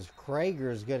yards, as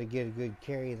Krager is going to get a good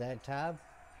carry that time.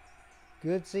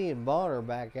 Good seeing Bonner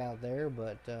back out there,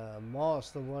 but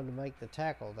Moss the one to make the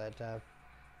tackle that time.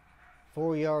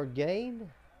 4-yard gain.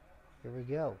 Here we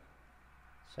go.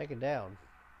 Second down.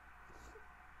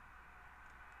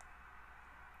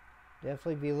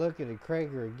 Definitely be looking at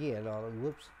Krager again on it.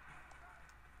 Whoops.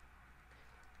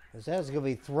 As that's going to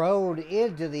be thrown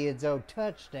into the end zone.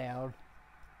 Touchdown.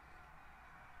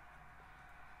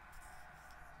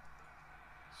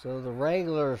 So the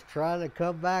Wranglers trying to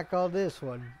come back on this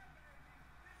one.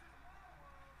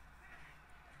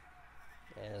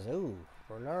 As,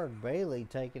 Bernard Bailey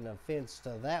taking offense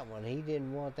to that one. He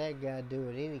didn't want that guy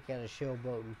doing any kind of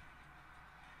showboating.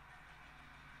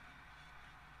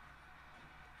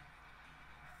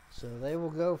 So they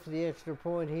will go for the extra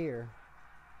point here.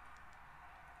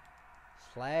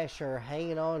 Slash are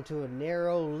hanging on to a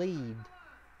narrow lead.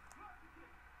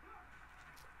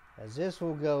 As this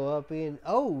will go up in...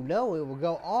 Oh, no, it will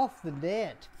go off the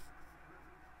net.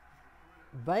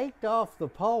 Banked off the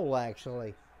pole,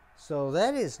 actually. So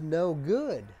that is no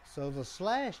good. So the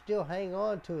Slash still hang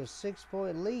on to a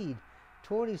 6-point lead.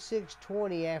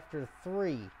 26-20 after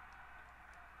 3.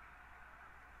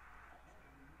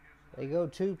 They go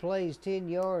 2 plays, 10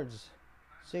 yards.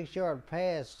 6-yard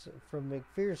pass from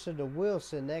McPherson to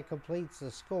Wilson. That completes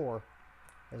the score.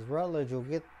 As Rutledge will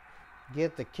get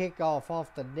the kickoff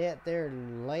off the net there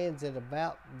and lands at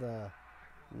about the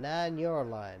 9-yard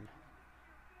line.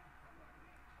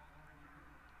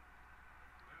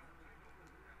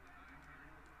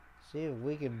 See if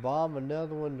we can bomb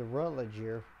another one to Rutledge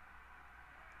here.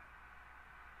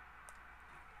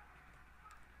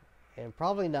 And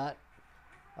probably not.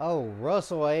 Oh,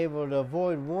 Russell able to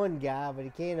avoid one guy, but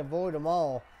he can't avoid them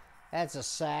all. That's a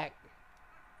sack.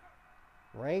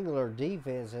 Wrangler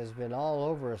defense has been all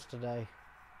over us today.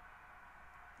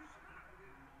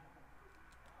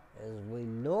 As we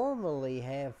normally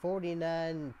have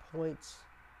 49 points.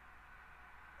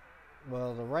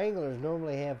 Well, the Wranglers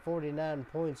normally have 49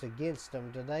 points against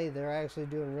them. Today, they're actually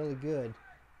doing really good.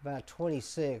 About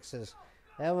 26. As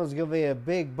that one's going to be a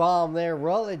big bomb there.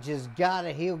 Rutledge has got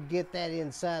it. He'll get that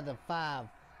inside the 5.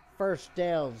 First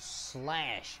down,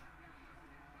 Slash.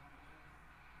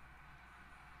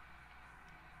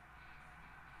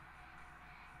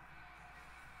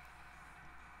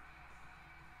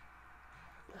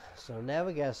 So now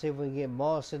we got to see if we can get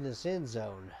Moss in this end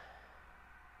zone.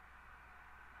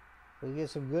 If we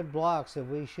get some good blocks, then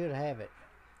we should have it.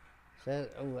 So,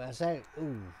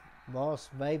 Moss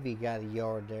maybe got a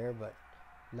yard there, but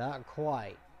not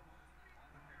quite.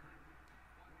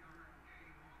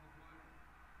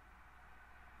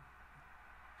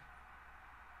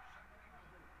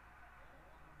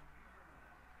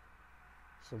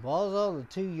 So ball's on the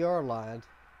 2-yard line.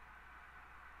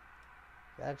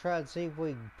 Gotta try and see if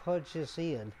we can punch this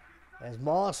in. As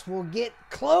Moss will get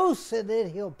close and then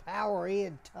he'll power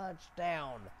in.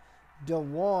 Touchdown.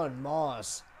 DeJuan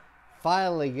Moss.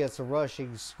 finally gets a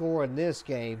rushing score in this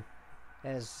game,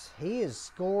 as he has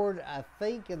scored, I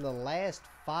think, in the last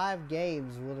 5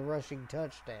 games with a rushing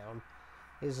touchdown.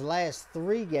 His last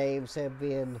 3 games have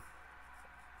been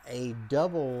a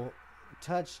double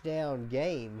touchdown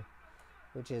game,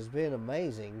 which has been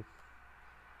amazing.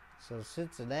 So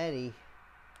Cincinnati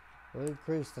will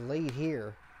increase the lead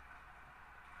here,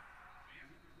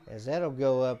 as that'll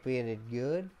go up in it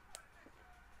good.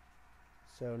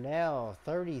 So now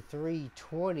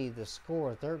 33-20 the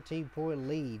score, 13-point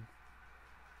lead.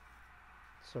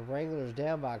 So Wranglers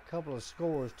down by a couple of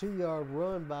scores. 2-yard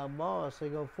run by Moss. They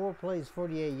go 4 plays,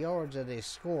 48 yards, and they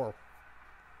score.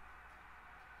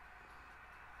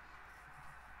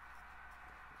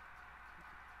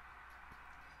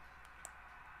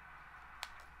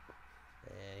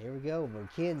 And here we go.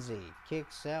 McKenzie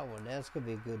kicks that one. That's going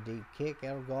to be a good deep kick.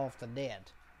 That'll go off the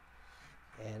net.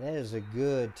 And that is a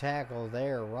good tackle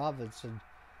there. Robinson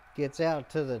gets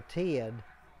out to the 10.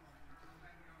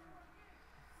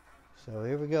 So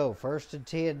here we go. 1st and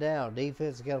 10 now.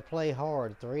 Defense has got to play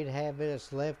hard. 3.5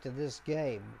 minutes left in this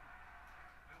game.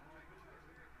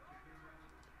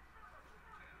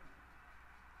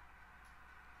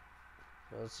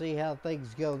 Let's see how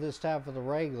things go this time for the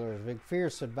Wranglers.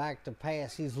 McPherson back to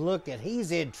pass. He's looking.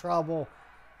 He's in trouble,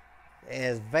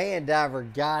 as Van Diver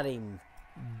got him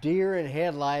deer in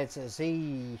headlights as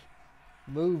he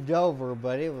moved over,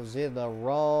 but it was in the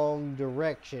wrong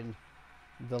direction.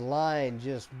 The line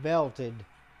just melted.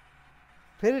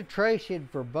 Penetration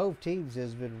for both teams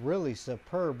has been really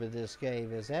superb in this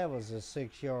game, as that was a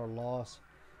 6-yard loss.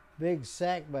 Big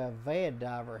sack by Van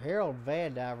Diver. Harold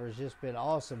Van Diver has just been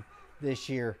awesome this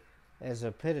year as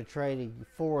a penetrating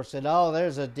force. And oh,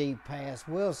 there's a deep pass.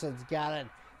 Wilson's got it.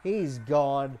 He's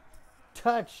gone.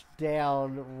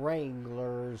 Touchdown,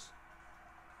 Wranglers.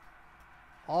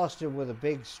 Austin with a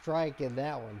big strike in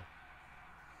that one.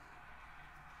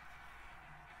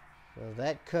 So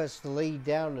that cuts the lead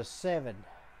down to 7.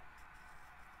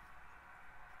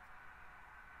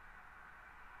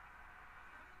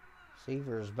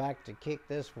 Seaver's back to kick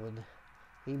this one.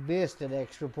 He missed an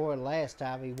extra point last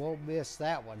time. He won't miss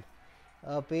that one.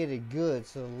 Up in it good,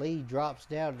 so the lead drops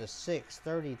down to 6,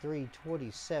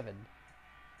 33-27.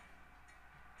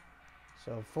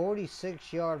 So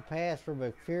 46-yard pass from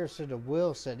McPherson to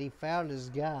Wilson. He found his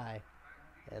guy,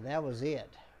 and that was it.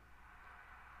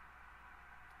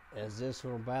 As this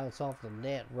will bounce off the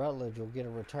net, Rutledge will get a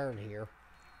return here.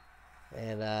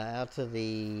 And out to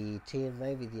the 10,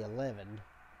 maybe the 11.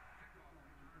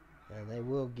 And they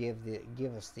will give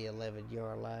us the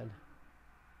 11-yard line.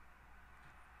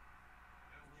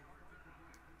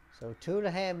 So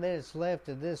 2.5 minutes left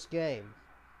in this game.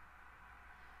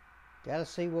 Got to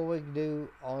see what we can do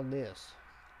on this.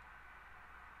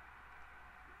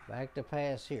 Back to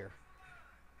pass here.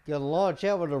 Gonna launch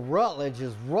out with the Rutledge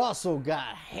as Russell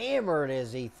got hammered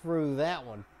as he threw that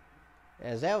one.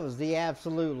 As that was the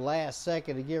absolute last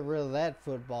second to get rid of that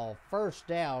football. 1st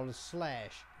down,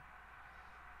 Slash.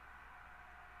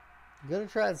 Gonna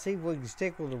try and see if we can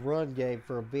stick with the run game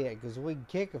for a bit, because we can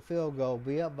kick a field goal,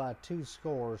 be up by 2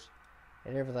 scores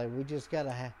and everything. We just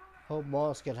gotta hope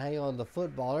Moss can hang on to the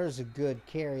football. There's a good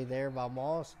carry there by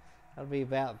Moss. That'll be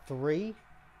about 3,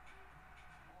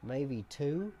 maybe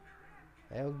 2.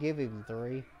 They'll give him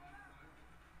 3.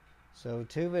 So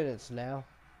 2 minutes now.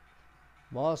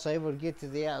 Moss able to get to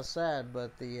the outside,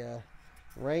 but the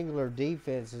Wrangler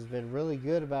defense has been really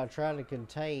good about trying to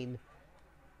contain.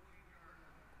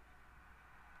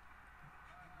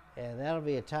 And that'll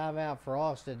be a timeout for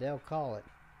Austin. They'll call it.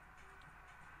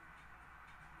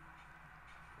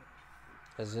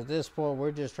 Because at this point,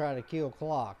 we're just trying to kill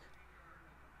clock.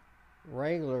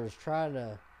 Wranglers trying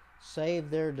to save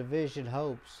their division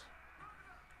hopes.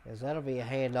 As that'll be a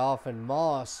handoff, and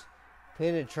Moss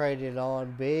penetrated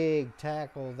on. Big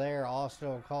tackle there. Austin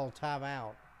will call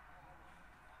timeout.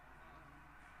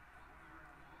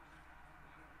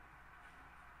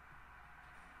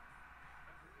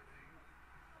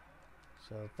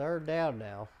 So 3rd down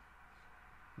now.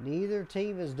 Neither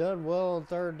team has done well on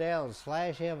 3rd down.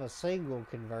 Slash have a single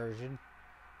conversion.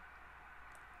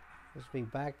 This will be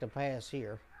back to pass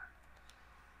here.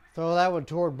 Throw that one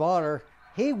toward Bonner.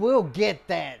 He will get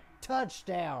that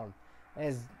touchdown.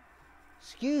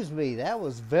 Excuse me, that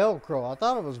was Velcro. I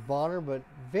thought it was Bonner, but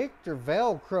Victor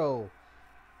Velcro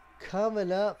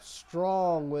coming up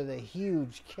strong with a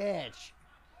huge catch.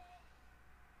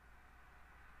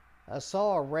 I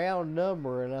saw a round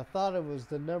number, and I thought it was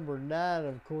the number 9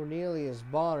 of Cornelius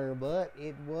Bonner, but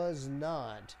it was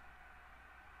not.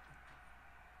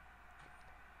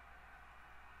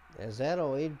 As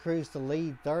that'll increase the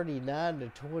lead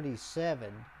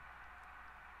 39-27.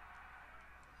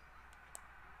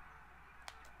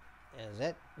 as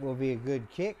that will be a good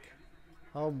kick.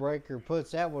 Homebreaker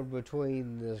puts that one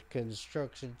between the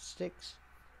construction sticks.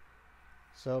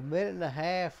 So a minute and a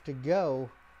half to go.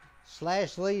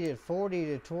 Slash lead at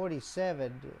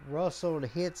 40-27. Russell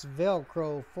hits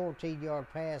Velcro 14-yard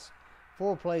pass.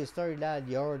 4 plays, 39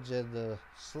 yards, and the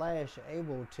Slash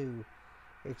able to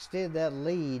extend that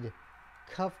lead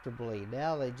comfortably.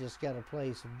 Now they just got to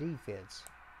play some defense.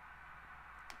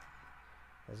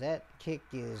 As that kick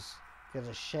is going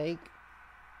to shake,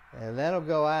 and that'll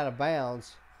go out of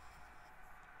bounds.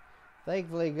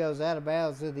 Thankfully, it goes out of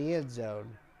bounds in the end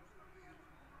zone.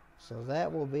 So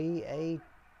that will be a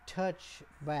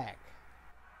touchback.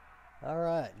 All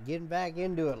right, getting back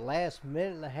into it. Last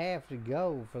minute and a half to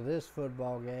go for this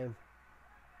football game.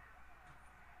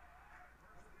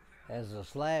 As the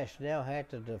Slash now have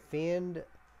to defend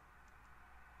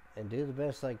and do the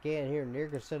best they can here.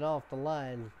 Nickerson off the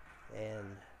line, and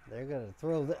they're going to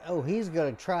throw he's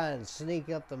going to try and sneak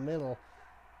up the middle.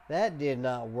 That did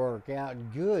not work out.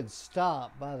 Good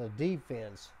stop by the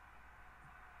defense,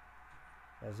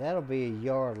 as that'll be a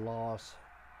yard loss.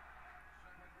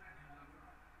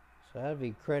 So that'll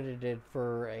be credited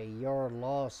for a yard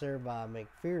loss there by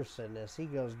McPherson as he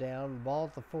goes down. Ball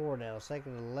at the 4 now, 2nd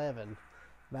and 11.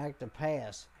 Back to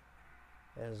pass.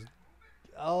 That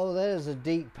is a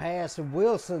deep pass, and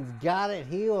Wilson's got it.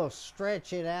 He'll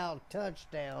stretch it out.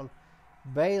 Touchdown.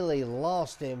 Bailey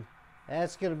lost him.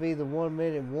 That's going to be the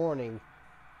 1-minute warning.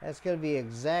 That's going to be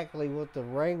exactly what the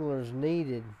Wranglers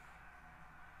needed.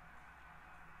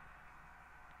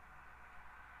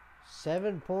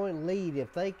 7-point lead.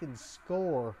 If they can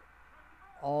score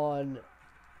on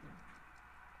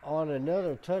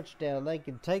another touchdown, they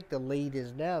can take the lead.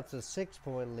 As now it's a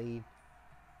 6-point lead.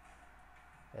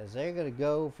 As they're going to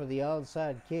go for the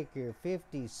onside kick here.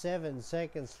 57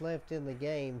 seconds left in the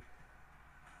game.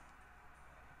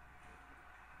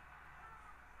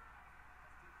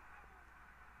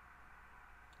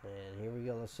 And here we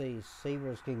go. Let's see.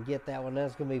 Severs can get that one.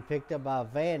 That's going to be picked up by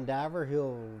Van Diver.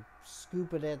 He'll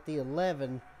scoop it at the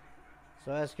 11.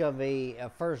 So that's going to be a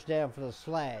first down for the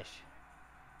Slash.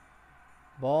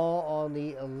 Ball on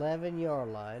the 11-yard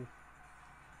line.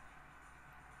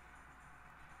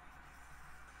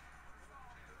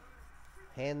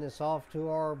 Hand this off to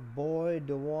our boy,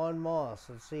 DeJuan Moss.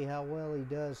 Let's see how well he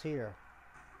does here.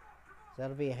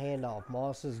 That'll be a handoff.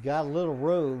 Moss has got a little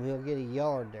room. He'll get a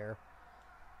yard there.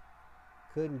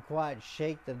 Couldn't quite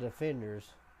shake the defenders.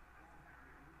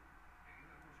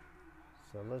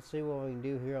 So let's see what we can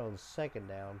do here on 2nd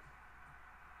down.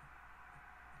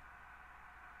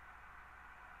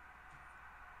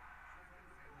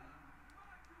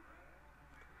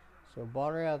 So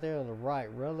Bonner out there on the right.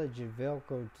 Rutledge and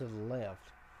Velcro to the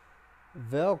left.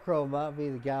 Velcro might be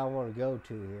the guy I want to go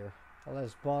to here,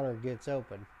 unless Bonner gets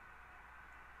open.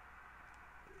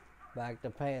 Back to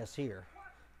pass here.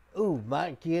 Ooh,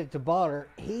 might get it to Bonner.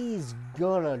 He's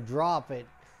going to drop it,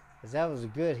 as that was a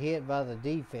good hit by the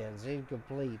defense.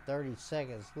 Incomplete. 30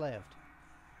 seconds left.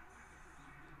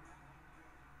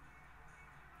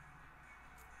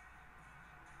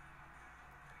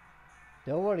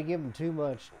 Don't want to give him too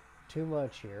much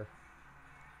here.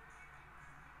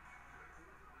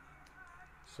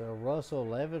 So Russell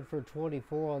 11 for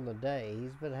 24 on the day.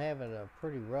 He's been having a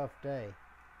pretty rough day.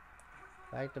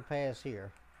 Back to pass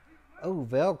here. Oh,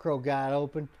 Velcro got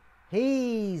open.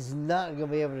 He's not going to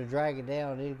be able to drag it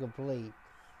down. Incomplete.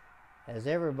 As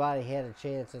everybody had a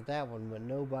chance at that one, but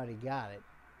nobody got it.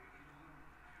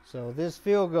 So this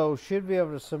field goal should be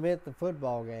able to cement the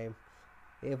football game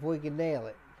if we can nail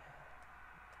it.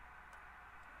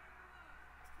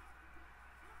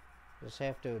 Just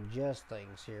have to adjust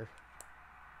things here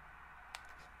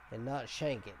and not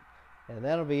shank it. And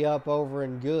that'll be up, over,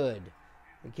 and good.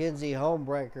 McKenzie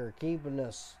Homebreaker keeping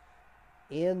us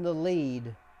in the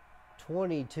lead.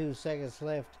 22 seconds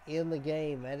left in the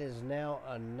game. That is now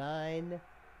a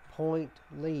 9-point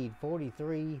lead.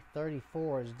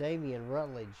 43-34 is Damian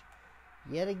Rutledge.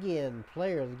 Yet again,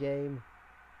 player of the game,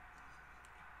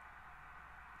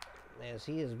 as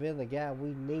he has been the guy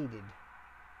we needed.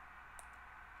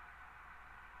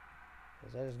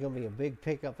 As that is going to be a big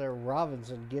pickup there.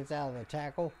 Robinson gets out of the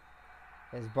tackle,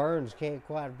 as Burns can't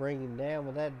quite bring him down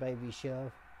with that baby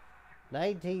shove.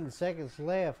 19 seconds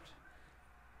left.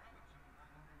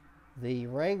 The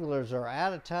Wranglers are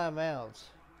out of timeouts,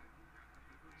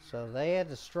 so they had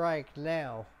to strike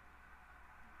now.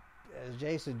 As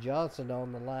Jason Johnson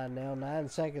on the line now, 9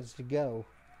 seconds to go.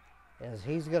 As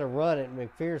he's going to run it,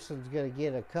 McPherson's going to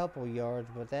get a couple yards,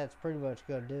 but that's pretty much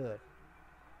going to do it.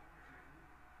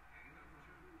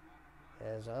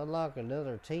 As unlock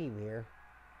another team here.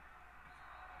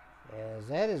 as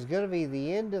that is going to be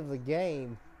the end of the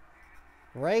game.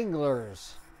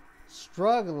 Wranglers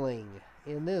struggling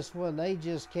in this one. They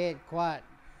just can't quite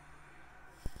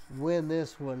win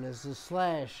this one as the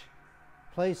Slash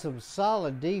play some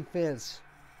solid defense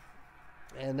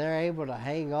and they're able to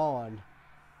hang on.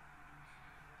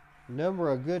 Number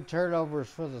of good turnovers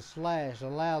for the Slash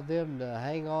allowed them to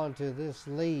hang on to this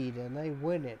lead, and they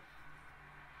win it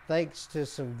thanks to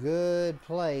some good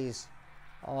plays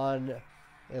on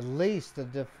at least the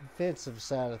defensive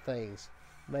side of things.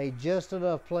 Made just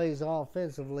enough plays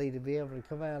offensively to be able to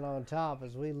come out on top.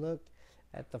 As we look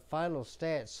at the final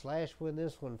stats, Slash win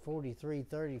this one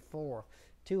 43-34.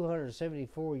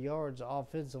 274 yards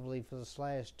offensively for the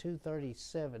Slash,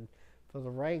 237 for the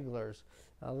Wranglers.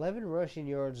 11 rushing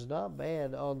yards, not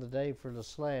bad on the day for the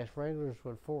Slash. Wranglers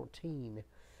with 14.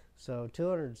 So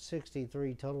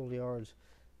 263 total yards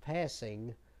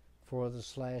passing for the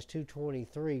Slash,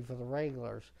 223 for the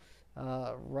Wranglers.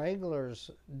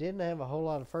 Wranglers didn't have a whole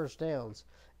lot of first downs,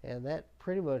 and that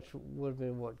pretty much would have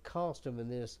been what cost them in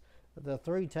this. The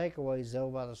 3 takeaways, though,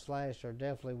 by the Slash are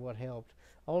definitely what helped.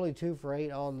 Only 2 for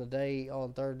 8 on the day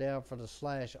on third down for the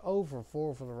Slash, 0 for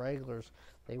 4 for the Wranglers.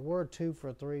 They were 2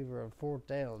 for 3 for fourth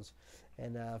downs,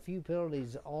 and a few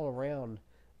penalties all around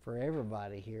for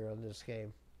everybody here on this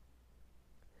game.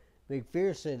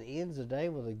 McPherson ends the day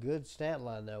with a good stat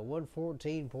line, though.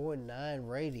 114.9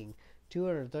 rating,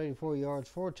 234 yards,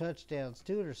 4 touchdowns,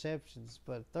 2 interceptions,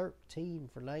 but 13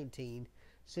 for 19,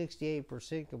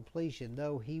 68% completion,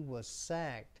 though he was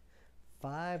sacked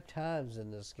 5 times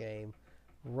in this game.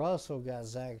 Russell got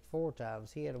sacked 4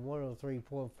 times. He had a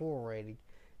 103.4 rating.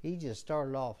 He just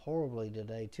started off horribly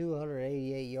today.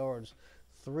 288 yards,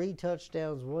 3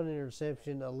 touchdowns, 1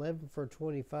 interception, 11 for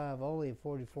 25, only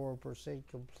 44%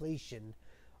 completion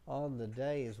on the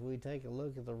day. As we take a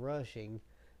look at the rushing,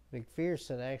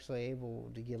 McPherson actually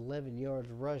able to get 11 yards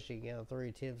rushing out of 3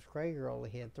 attempts. Krager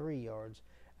only had 3 yards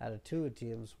out of 2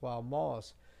 attempts, while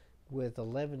Moss, with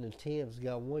 11 attempts,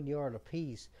 got 1 yard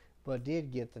apiece, but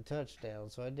did get the touchdown,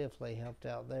 so it definitely helped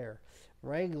out there.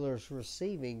 Wranglers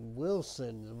receiving,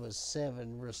 Wilson was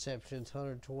 7 receptions,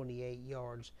 128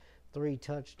 yards, 3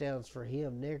 touchdowns for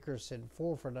him. Nickerson,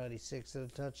 4 for 96 and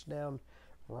a touchdown.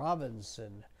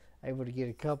 Robinson able to get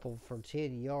a couple for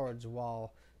 10 yards,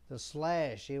 while the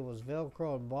Slash, it was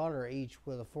Velcro and Bonner each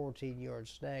with a 14-yard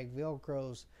snag.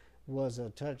 Velcro's was a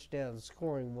touchdown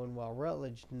scoring one, while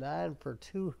Rutledge 9 for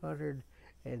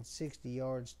 260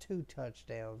 yards, 2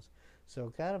 touchdowns.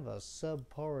 So kind of a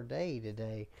subpar day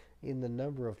today in the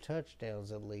number of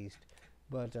touchdowns at least.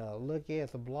 But looking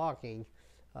at the blocking,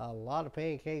 a lot of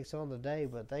pancakes on the day,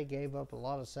 but they gave up a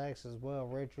lot of sacks as well.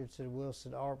 Richardson,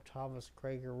 Wilson, Arp, Thomas,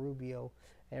 Krager, Rubio,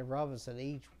 and Robinson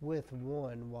each with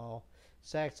 1, while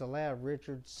sacks allowed,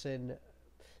 Richardson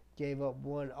gave up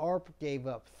 1, Arp gave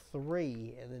up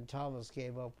 3, and then Thomas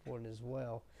gave up 1 as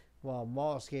well, while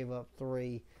Moss gave up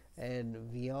 3, and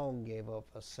Viong gave up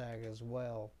a sack as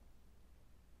well.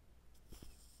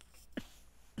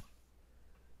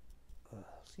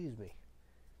 Excuse me.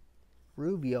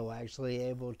 Rubio actually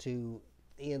able to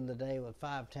end the day with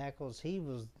 5 tackles. He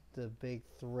was the big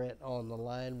threat on the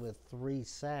line with 3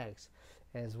 sacks,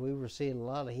 as we were seeing a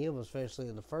lot of him, especially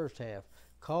in the first half.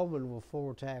 Coleman with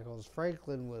 4 tackles,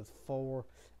 Franklin with 4,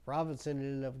 Robinson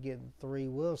ended up getting 3,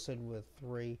 Wilson with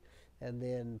 3, and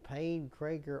then Payne,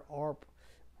 Krager, Arp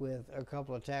with a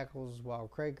couple of tackles, while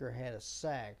Krager had a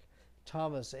sack.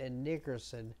 Thomas and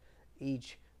Nickerson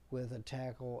each with a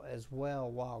tackle as well,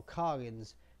 while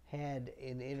Coggins had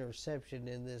an interception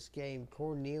in this game.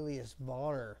 Cornelius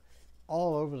Bonner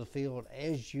all over the field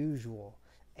as usual.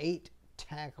 8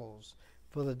 tackles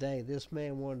for the day. This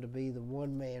man wanted to be the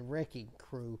one-man wrecking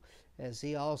crew, as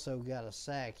he also got a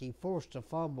sack. He forced a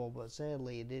fumble, but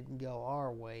sadly it didn't go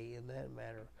our way in that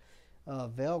matter.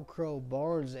 Velcro,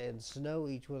 Barnes, and Snow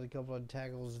each with a couple of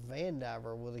tackles.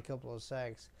 Vandiver with a couple of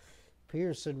sacks.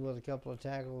 Pearson with a couple of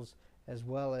tackles, as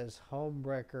well as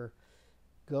Homebrecker,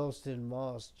 Golston,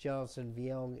 Moss, Johnson,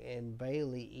 Viong, and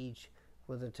Bailey each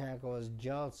with a tackle, as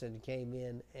Johnson came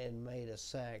in and made a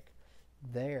sack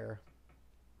there.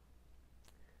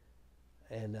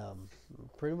 And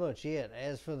pretty much it.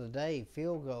 As for the day,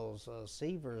 field goals,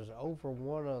 Severs over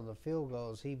 1 on the field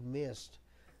goals. He missed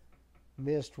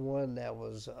one that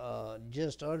was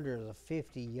just under the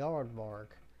 50-yard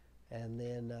mark. And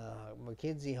then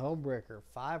Mackenzie Homebrecker,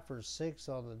 5 for 6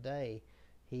 on the day.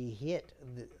 He hit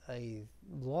a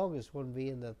longest one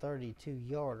being the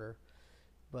 32-yarder,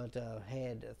 but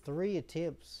had 3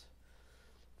 attempts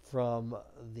from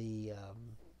the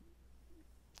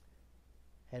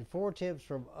had 4 attempts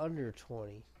from under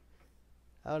 20.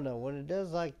 I don't know, when it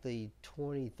does like the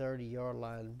 20, 30 yard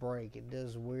line break, it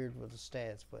does weird with the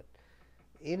stats, but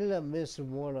ended up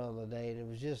missing one on the day, and it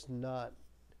was just not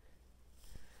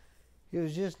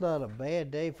a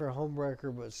bad day for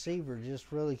Homewrecker, but Seaver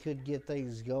just really could get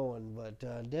things going. But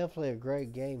definitely a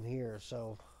great game here.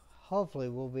 So hopefully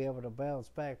we'll be able to bounce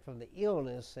back from the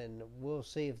illness, and we'll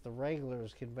see if the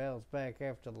Wranglers can bounce back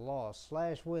after the loss.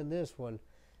 Slash win this one,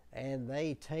 and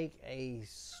they take a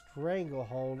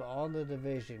stranglehold on the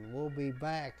division. We'll be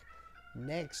back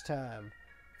next time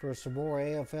for some more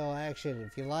AFL action.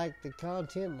 If you like the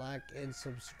content, like and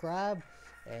subscribe,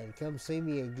 and come see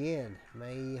me again.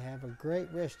 May you have a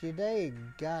great rest of your day.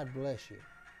 God bless you.